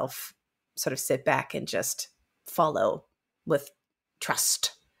himself sort of sit back and just follow with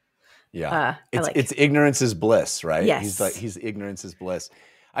trust. Yeah. It's ignorance is bliss, right? Yes. He's ignorance is bliss.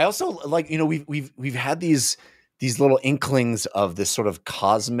 I also like, you know, we've had these little inklings of this sort of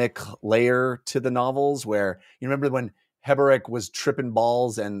cosmic layer to the novels where you remember when Heberic was tripping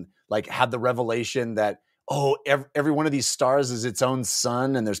balls and like had the revelation that, every one of these stars is its own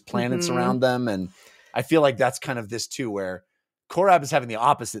sun and there's planets around them. And I feel like that's kind of this too, where Korab is having the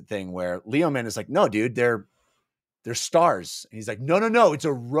opposite thing where Leoman is like, no, dude, they're stars. And he's like, no, it's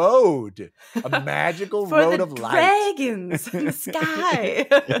a road, a magical road of light. Dragons in the sky.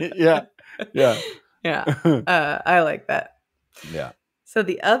 Yeah. I like that. Yeah. So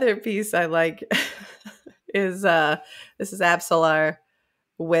the other piece I like is this is Absalar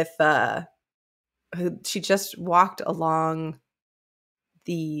with who she just walked along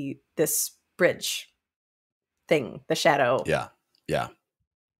this bridge thing, the shadow. Yeah.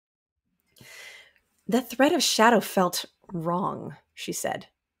 The threat of shadow felt wrong, she said.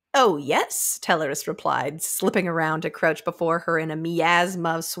 Oh, yes, Tellerus replied, slipping around to crouch before her in a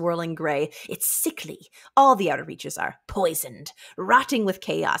miasma of swirling gray. It's sickly. All the outer reaches are poisoned, rotting with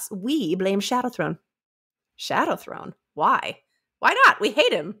chaos. We blame Shadowthrone. Shadowthrone? Why? Why not? We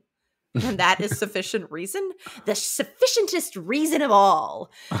hate him. And that is sufficient reason? The sufficientest reason of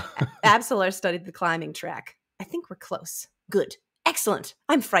all. Absalar studied the climbing track. I think we're close. Good. Excellent.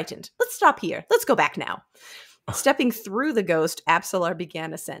 I'm frightened. Let's stop here. Let's go back now. Stepping through the ghost, Absalar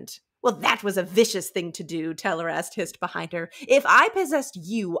began ascent. Well, that was a vicious thing to do, Telerast hissed behind her. If I possessed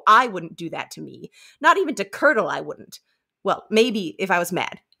you, I wouldn't do that to me. Not even to Curdle, I wouldn't. Well, maybe if I was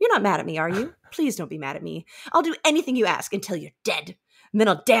mad. You're not mad at me, are you? Please don't be mad at me. I'll do anything you ask until you're dead. And then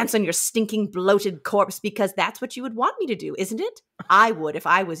I'll dance on your stinking, bloated corpse because that's what you would want me to do, isn't it? I would if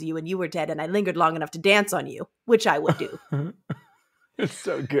I was you and you were dead and I lingered long enough to dance on you, which I would do. It's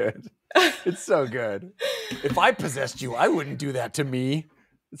so good. It's so good. If I possessed you, I wouldn't do that to me.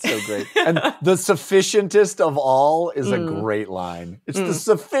 It's so great. And the sufficientest of all is a great line. It's the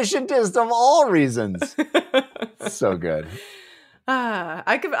sufficientest of all reasons. So good.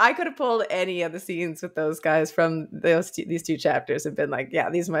 I could have pulled any of the scenes with those guys from these two chapters and been like, yeah,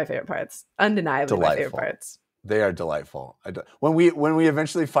 these are my favorite parts. Undeniably my favorite parts. They are delightful. When we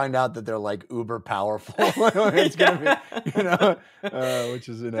eventually find out that they're like uber powerful, it's gonna be, which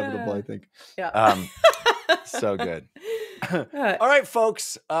is inevitable, I think. Yeah. So good. All right,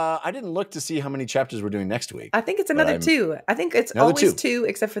 folks. I didn't look to see how many chapters we're doing next week. I think it's another 2. I think it's always 2,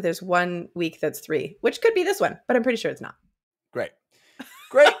 except for there's 1 week that's 3, which could be this one, but I'm pretty sure it's not.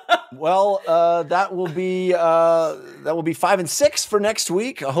 Great. Well, that will be 5 and 6 for next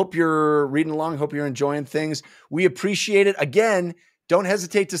week. I hope you're reading along. Hope you're enjoying things. We appreciate it. Again, don't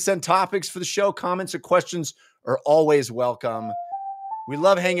hesitate to send topics for the show. Comments or questions are always welcome. We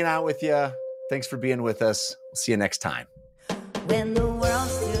love hanging out with you. Thanks for being with us. We'll see you next time. When the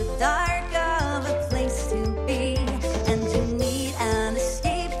world's too dark of a place to be, and you need an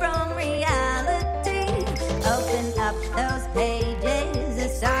escape from reality, open up those pages,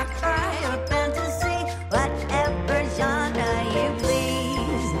 it's sci-fi or fantasy, whatever genre you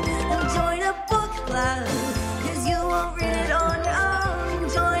please. And join a book club, 'cause you won't read it on your own.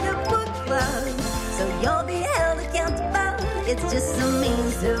 Join a book club, so you'll be held accountable. It's just a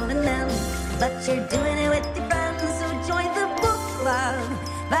means to an end, but you're doing it